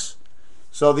 6.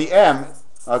 So the M,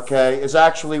 okay, is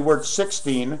actually worth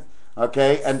 16.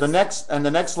 Okay, and the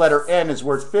next letter N is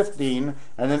worth 15,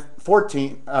 and then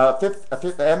 14.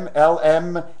 M, L,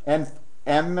 M, and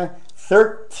M,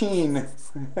 13.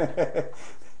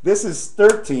 This is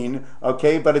 13.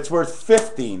 Okay, but it's worth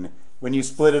 15 when you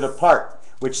split it apart,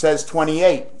 which says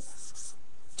 28.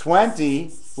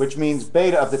 20, which means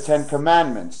beta of the 10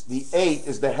 commandments. The 8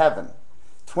 is the heaven.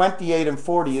 28 and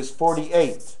 40 is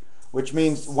 48, which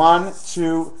means 1,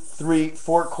 2, 3,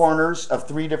 4 corners of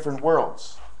 3 different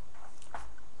worlds.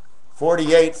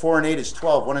 48, 4 and 8 is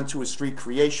 12. 1 and 2 is 3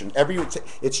 creation.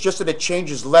 It's just that it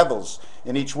changes levels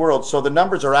in each world. So the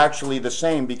numbers are actually the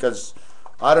same because,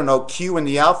 I don't know, Q in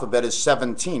the alphabet is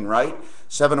 17, right?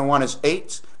 7 and 1 is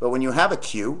 8. But when you have a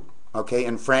Q, okay,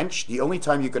 in French, the only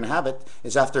time you can have it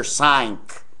is after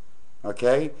 5.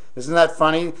 Okay? Isn't that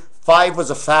funny? 5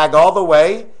 was a fag all the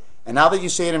way, and now that you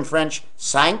say it in French,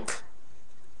 5,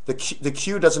 the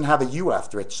Q doesn't have a U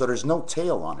after it, so there's no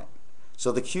tail on it.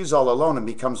 So the Q's all alone and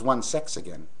becomes one sex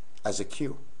again as a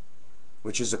Q,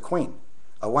 which is a queen,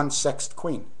 a one-sexed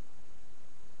queen,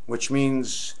 which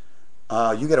means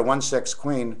you get a one-sex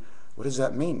queen. What does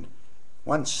that mean?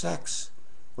 One sex.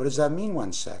 What does that mean,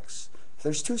 one sex?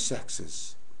 There's 2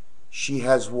 sexes. She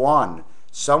has won.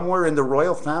 Somewhere in the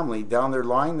royal family, down their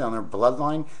line, down their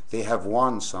bloodline, they have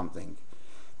won something.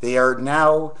 They are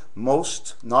now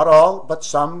most, not all, but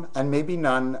some, and maybe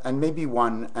none, and maybe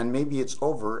one, and maybe it's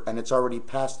over, and it's already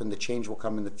past, and the change will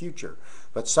come in the future.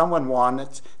 But someone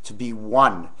wanted to be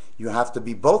one. You have to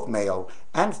be both male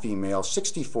and female,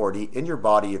 60-40 in your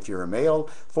body if you're a male,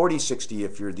 40-60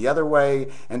 if you're the other way,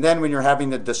 and then when you're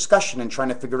having a discussion and trying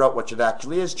to figure out what it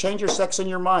actually is, change your sex in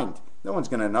your mind. No one's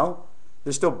going to know.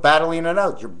 They're still battling it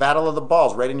out. Your battle of the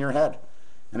balls right in your head.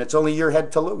 And it's only your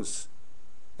head to lose.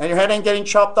 And your head ain't getting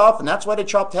chopped off, and that's why they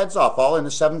chopped heads off all in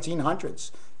the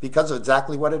 1700s, because of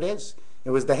exactly what it is.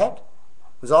 It was the head.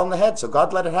 It was all in the head, so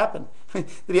God let it happen. Did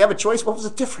he have a choice? What was the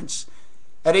difference?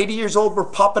 At 80 years old, we're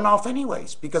popping off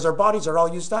anyways, because our bodies are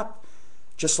all used up.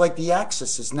 Just like the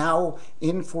axis is now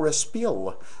in for a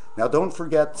spill. Now don't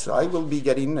forget, I will be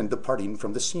getting and departing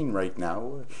from the scene right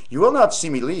now. You will not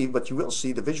see me leave, but you will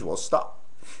see the visual stop.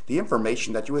 The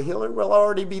information that you will hear will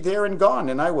already be there and gone,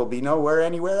 and I will be nowhere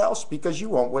anywhere else, because you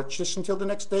won't watch this until the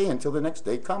next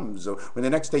day comes, or when the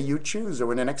next day you choose, or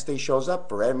when the next day shows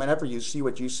up, or whenever you see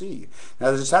what you see.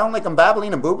 Now, does it sound like I'm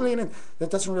babbling and boobling?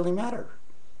 That doesn't really matter.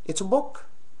 It's a book.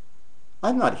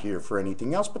 I'm not here for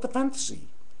anything else but the fantasy.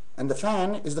 And the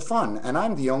fan is the fun, and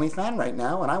I'm the only fan right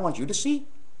now, and I want you to see.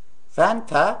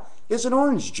 Fanta is an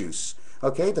orange juice.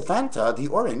 Okay, the Fanta, the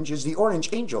orange, is the orange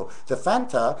angel. The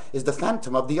Fanta is the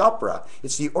Phantom of the Opera.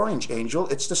 It's the orange angel.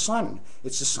 It's the sun.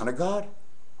 It's the Son of God.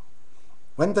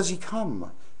 When does he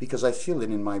come? Because I feel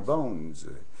it in my bones.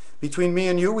 Between me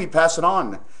and you, we pass it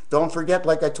on. Don't forget,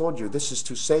 like I told you, this is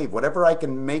to save. Whatever I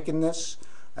can make in this,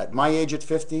 at my age at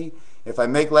 50, if I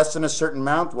make less than a certain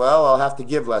amount, well, I'll have to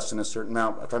give less than a certain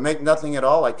amount. If I make nothing at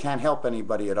all, I can't help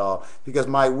anybody at all, because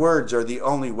my words are the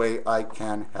only way I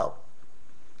can help.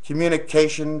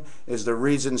 Communication is the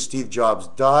reason Steve Jobs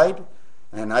died,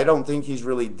 and I don't think he's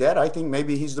really dead. I think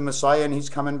maybe he's the Messiah and he's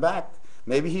coming back.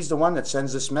 Maybe he's the one that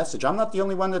sends this message. I'm not the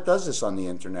only one that does this on the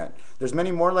internet. There's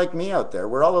many more like me out there.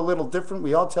 We're all a little different.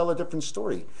 We all tell a different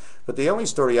story. But the only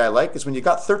story I like is when you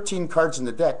got 13 cards in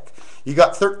the deck, you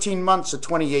got 13 months of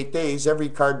 28 days, every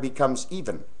card becomes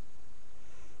even.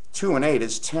 2 and 8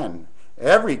 is 10.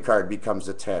 Every card becomes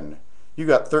a 10. You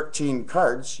got 13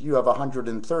 cards, you have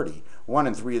 130. 1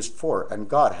 and 3 is 4, and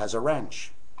God has a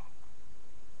ranch.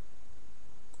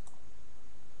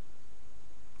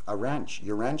 A ranch.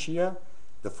 Urantia,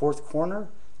 the fourth corner.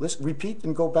 Listen, repeat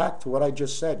and go back to what I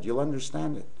just said. You'll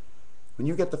understand it. When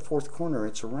you get the fourth corner,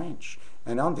 it's a ranch.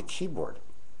 And on the keyboard,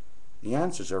 the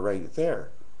answers are right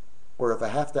there. Or if I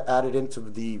have to add it into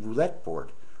the roulette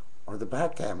board, or the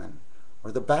backgammon,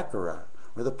 or the baccarat,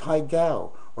 or the pai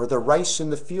gow, or the rice in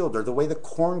the field, or the way the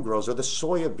corn grows, or the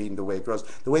soya bean, the way it grows,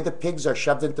 the way the pigs are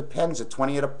shoved into pens at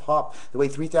 20 at a pop, the way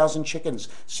 3,000 chickens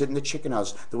sit in the chicken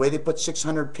house, the way they put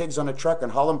 600 pigs on a truck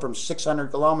and haul them from 600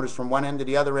 kilometers from one end to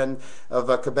the other end of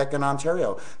Quebec and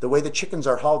Ontario, the way the chickens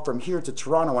are hauled from here to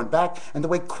Toronto and back, and the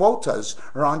way quotas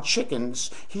are on chickens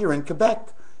here in Quebec.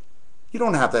 You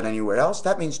don't have that anywhere else.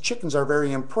 That means chickens are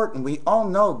very important. We all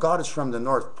know God is from the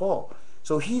North Pole.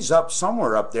 So he's up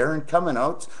somewhere up there and coming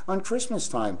out on Christmas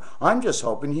time. I'm just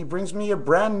hoping he brings me a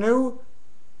brand new...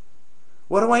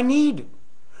 What do I need?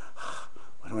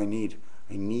 What do I need?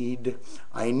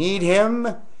 I need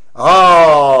him.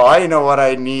 Oh, I know what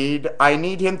I need. I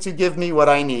need him to give me what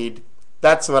I need.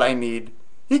 That's what I need.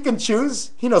 He can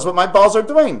choose. He knows what my balls are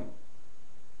doing.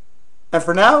 And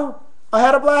for now, I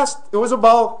had a blast. It was a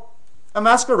ball. A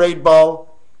masquerade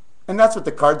ball. And that's what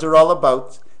the cards are all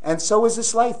about. And so is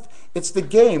this life. It's the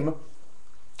game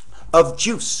of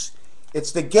juice.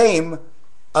 It's the game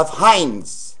of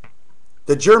Heinz,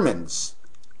 the Germans,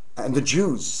 and the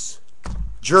Jews.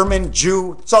 German,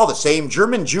 Jew, it's all the same.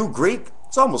 German, Jew, Greek,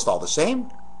 it's almost all the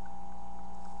same.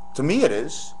 To me it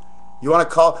is. You want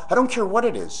to call, I don't care what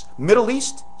it is. Middle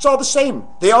East, it's all the same.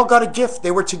 They all got a gift.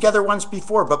 They were together once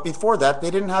before, but before that,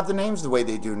 they didn't have the names the way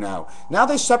they do now. Now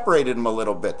they separated them a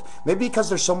little bit. Maybe because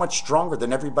they're so much stronger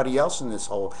than everybody else in this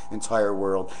whole entire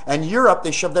world. And Europe,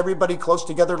 they shoved everybody close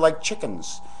together like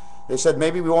chickens. They said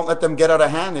maybe we won't let them get out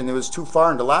of hand, and it was too far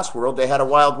in the last world. They had a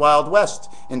wild, wild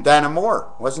west in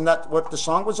Dannemore. Wasn't that what the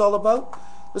song was all about?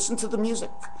 Listen to the music.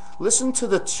 Listen to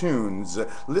the tunes.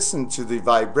 Listen to the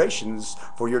vibrations,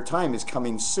 for your time is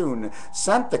coming soon.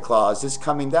 Santa Claus is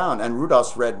coming down, and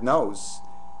Rudolph's red nose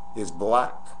is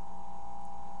black.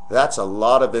 That's a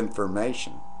lot of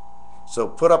information. So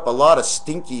put up a lot of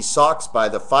stinky socks by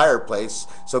the fireplace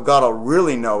so God will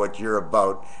really know what you're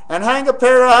about. And hang a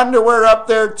pair of underwear up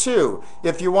there too.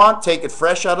 If you want, take it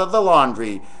fresh out of the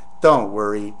laundry. Don't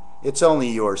worry, it's only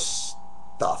your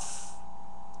stuff,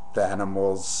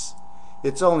 animals.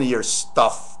 It's only your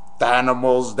stuffed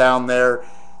animals down there.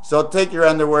 So take your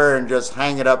underwear and just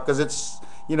hang it up, because it's,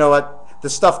 you know what, the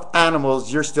stuffed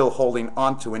animals you're still holding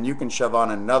onto, and you can shove on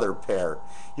another pair.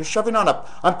 You're shoving on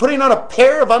I'm putting on a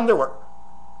pair of underwear.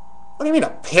 What do you mean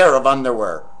a pair of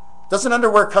underwear? Doesn't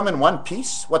underwear come in one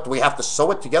piece? What, do we have to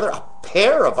sew it together? A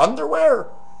pair of underwear?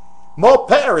 Mon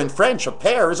père in French, a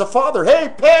pear is a father.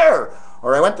 Hey, pear!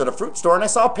 Or I went to the fruit store and I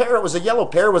saw a pear. It was a yellow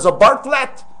pear. It was a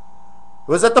Bartlett.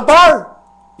 It was at the bar.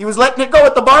 He was letting it go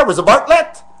at the bar. It was a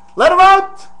Bartlett. Let him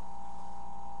out.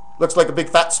 Looks like a big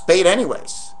fat spade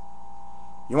anyways.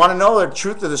 You want to know what the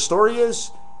truth of the story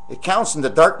is? It counts in the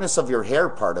darkness of your hair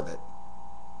part of it.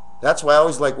 That's why I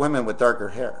always like women with darker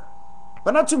hair.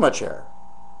 But not too much hair.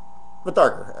 But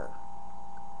darker hair.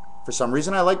 For some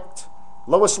reason I liked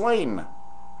Lois Lane.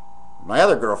 My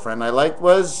other girlfriend I liked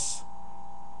was...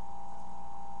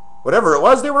 whatever it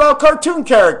was, they were all cartoon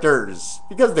characters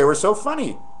because they were so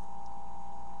funny.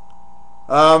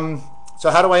 So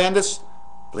how do I end this?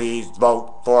 Please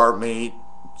vote for me.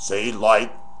 Say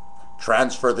like.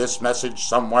 Transfer this message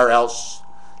somewhere else.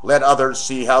 Let others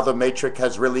see how the Matrix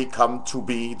has really come to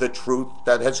be, the truth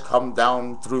that has come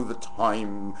down through the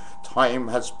time. Time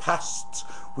has passed.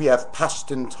 We have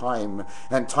passed in time,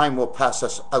 and time will pass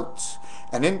us out.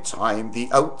 And in time, the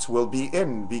out will be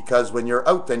in, because when you're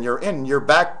out and you're in, you're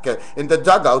back in the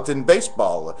dugout in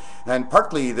baseball. And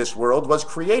partly this world was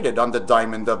created on the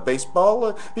diamond of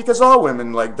baseball, because all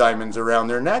women like diamonds around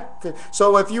their neck.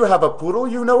 So if you have a poodle,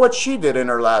 you know what she did in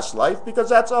her last life, because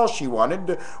that's all she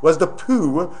wanted, was the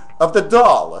poo of the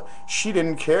doll. She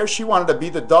didn't care. She wanted to be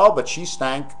the doll, but she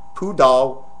stank poo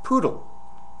doll poodle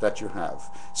that you have.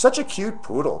 Such a cute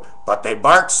poodle, but they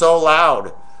bark so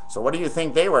loud. So what do you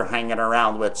think they were hanging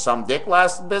around with? Some dick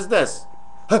last business?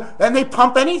 And they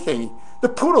pump anything. The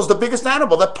poodle's the biggest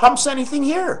animal that pumps anything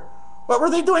here. What were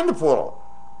they doing to poodle?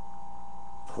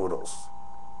 Poodles.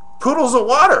 Poodles of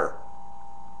water.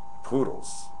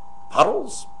 Poodles.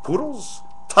 Puddles? Poodles?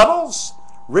 Tuttles?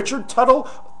 Richard Tuttle?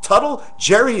 Tuttle?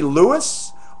 Jerry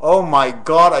Lewis? Oh my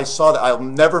God, I saw that. I'll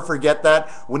never forget that,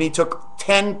 when he took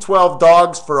 10, 12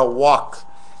 dogs for a walk.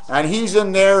 And he's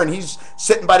in there and he's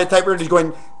sitting by the typewriter and he's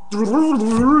going,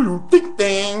 Ding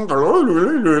ding,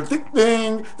 ding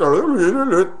ding.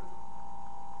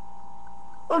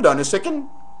 Hold on a second.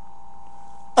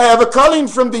 I have a calling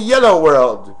from the yellow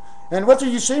world. And what do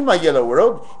you say, my yellow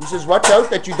world? He says, watch out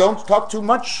that you don't talk too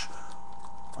much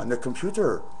on the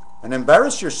computer and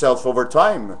embarrass yourself over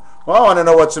time. Well, I want to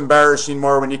know what's embarrassing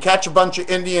more. When you catch a bunch of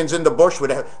Indians in the bush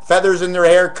with feathers in their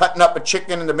hair, cutting up a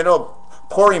chicken in the middle,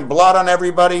 pouring blood on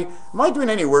everybody. Am I doing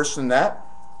any worse than that?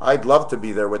 I'd love to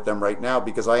be there with them right now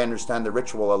because I understand the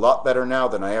ritual a lot better now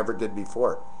than I ever did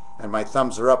before. And my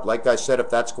thumbs are up. Like I said,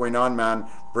 if that's going on, man,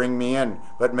 bring me in.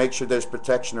 But make sure there's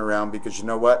protection around because you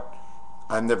know what?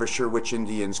 I'm never sure which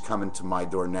Indian's coming to my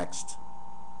door next.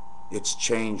 It's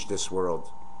changed this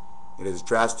world. It has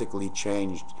drastically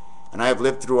changed. And I have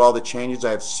lived through all the changes.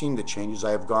 I have seen the changes.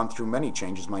 I have gone through many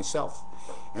changes myself.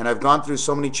 And I've gone through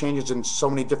so many changes in so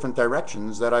many different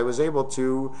directions that I was able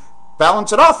to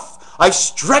balance it off. I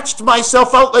stretched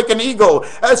myself out like an eagle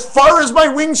as far as my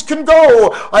wings can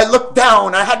go. I looked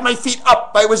down. I had my feet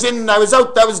up. I was in. I was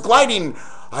out. I was gliding.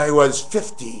 I was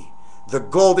 50. The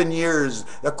golden years.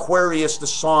 Aquarius, the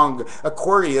song.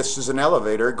 Aquarius is an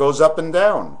elevator. It goes up and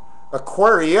down.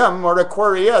 Aquarium or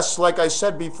Aquarius, like I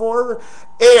said before,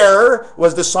 air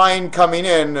was the sign coming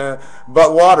in,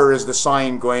 but water is the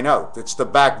sign going out. It's the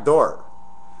back door.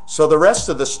 So the rest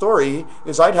of the story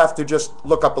is I'd have to just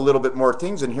look up a little bit more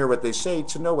things and hear what they say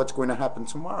to know what's going to happen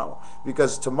tomorrow.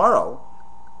 Because tomorrow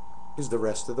is the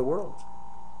rest of the world.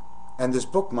 And this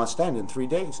book must end in 3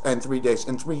 days, in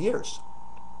 3 years.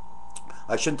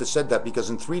 I shouldn't have said that because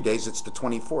in 3 days it's the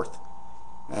 24th.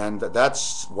 And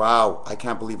that's, wow, I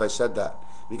can't believe I said that.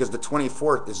 Because the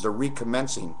 24th is the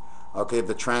recommencing, okay, of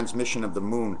the transmission of the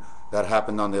moon that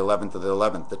happened on the 11th of the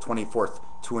 11th. The 24th,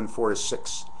 2 and 4 is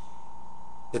 6.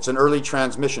 It's an early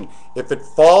transmission. If it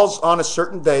falls on a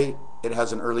certain day, it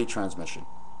has an early transmission.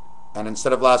 And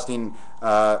instead of lasting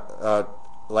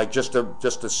like just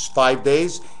 5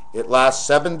 days, it lasts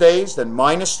 7 days, then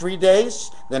minus 3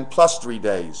 days, then plus 3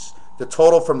 days. The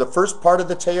total from the first part of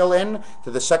the tail in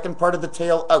to the second part of the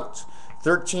tail out.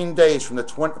 13 days from the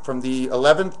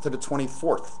 11th to the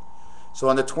 24th. So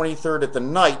on the 23rd at the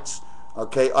night,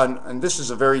 okay, and this is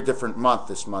a very different month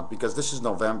this month because this is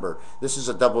November. This is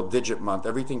a double-digit month.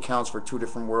 Everything counts for 2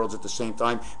 different worlds at the same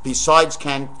time, besides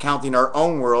counting our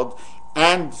own world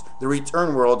and the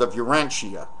return world of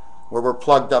URANTIA, where we're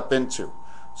plugged up into.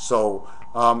 So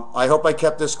I hope I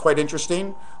kept this quite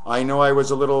interesting. I know I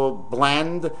was a little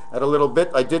bland at a little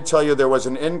bit. I did tell you there was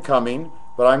an incoming,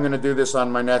 but I'm going to do this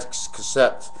on my next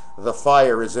cassette. The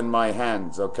fire is in my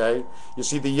hands, okay? You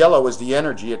see, the yellow is the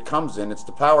energy it comes in. It's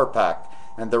the power pack.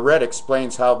 And the red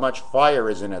explains how much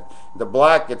fire is in it. The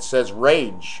black, it says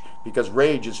rage, because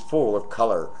rage is full of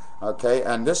color, okay?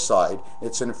 And this side,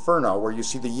 it's inferno, where you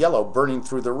see the yellow burning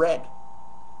through the red.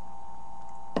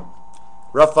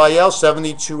 Raphael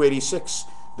 7286.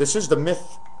 This is the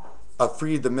myth of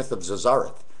Free the Myth of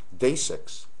Zazareth, day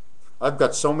 6. I've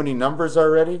got so many numbers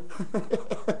already.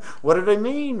 What do they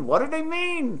mean? What do they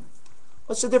mean?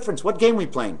 What's the difference? What game we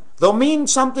playing? They'll mean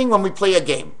something when we play a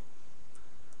game.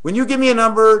 When you give me a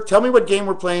number, tell me what game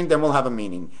we're playing, then we'll have a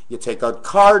meaning. You take out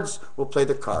cards, we'll play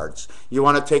the cards. You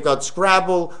want to take out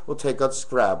Scrabble, we'll take out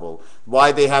Scrabble.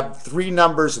 Why they have 3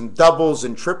 numbers and doubles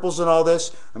and triples and all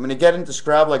this. I'm going to get into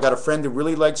Scrabble. I got a friend who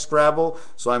really likes Scrabble,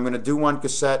 so I'm going to do one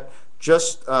cassette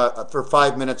just for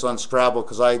 5 minutes on Scrabble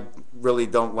because I really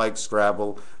don't like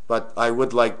Scrabble. But I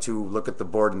would like to look at the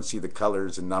board and see the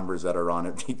colors and numbers that are on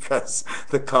it because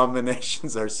the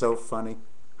combinations are so funny.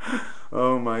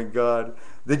 Oh my God.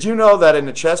 Did you know that in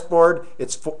a chessboard,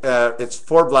 it's 4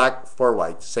 black, 4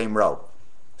 white, same row.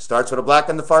 Starts with a black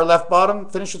on the far left bottom,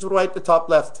 finishes with white at the top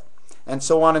left, and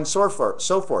so on and so forth.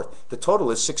 The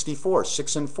total is 64,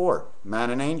 6 and 4.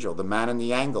 Man and angel, the man and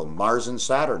the angle, Mars and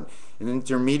Saturn. An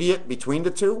intermediate between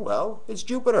the two, well, it's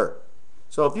Jupiter.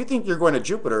 So if you think you're going to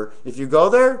Jupiter, if you go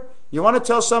there, you want to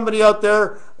tell somebody out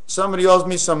there, somebody owes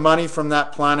me some money from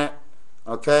that planet,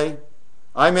 okay?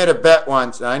 I made a bet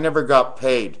once, and I never got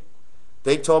paid.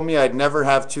 They told me I'd never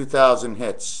have 2,000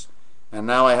 hits, and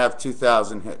now I have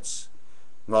 2,000 hits.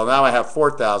 Well, now I have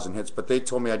 4,000 hits, but they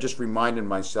told me, I just reminded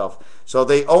myself. So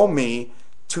they owe me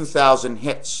 2,000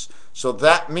 hits. So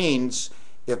that means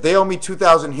if they owe me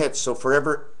 2,000 hits, so for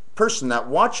every person that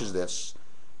watches this,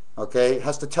 okay,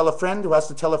 has to tell a friend who has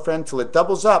to tell a friend till it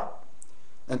doubles up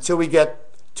until we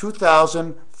get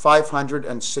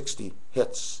 2,560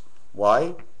 hits.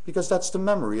 Why? Because that's the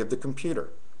memory of the computer.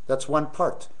 That's one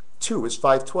part. 2 is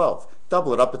 512.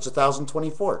 Double it up, it's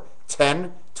 1,024.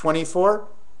 10, 24.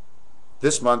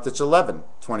 This month it's 11,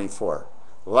 24.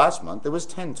 Last month it was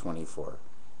 10, 24.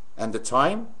 And the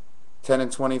time? 10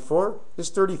 and 24 is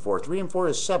 34. 3 and 4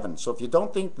 is 7. So if you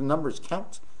don't think the numbers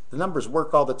count, the numbers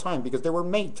work all the time because they were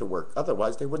made to work.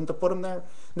 Otherwise, they wouldn't have put them there.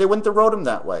 They wouldn't have wrote them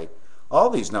that way. All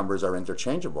these numbers are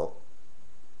interchangeable.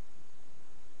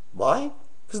 Why?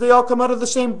 Because they all come out of the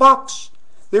same box.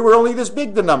 They were only this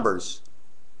big, the numbers.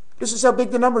 This is how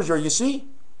big the numbers are, you see?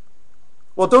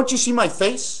 Well, don't you see my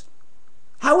face?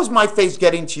 How is my face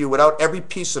getting to you without every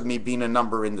piece of me being a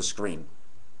number in the screen?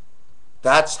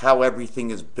 That's how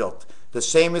everything is built. The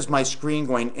same as my screen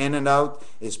going in and out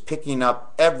is picking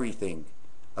up everything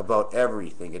about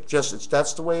everything.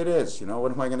 That's the way it is. You know,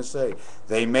 what am I going to say?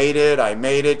 They made it, I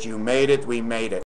made it, you made it, we made it.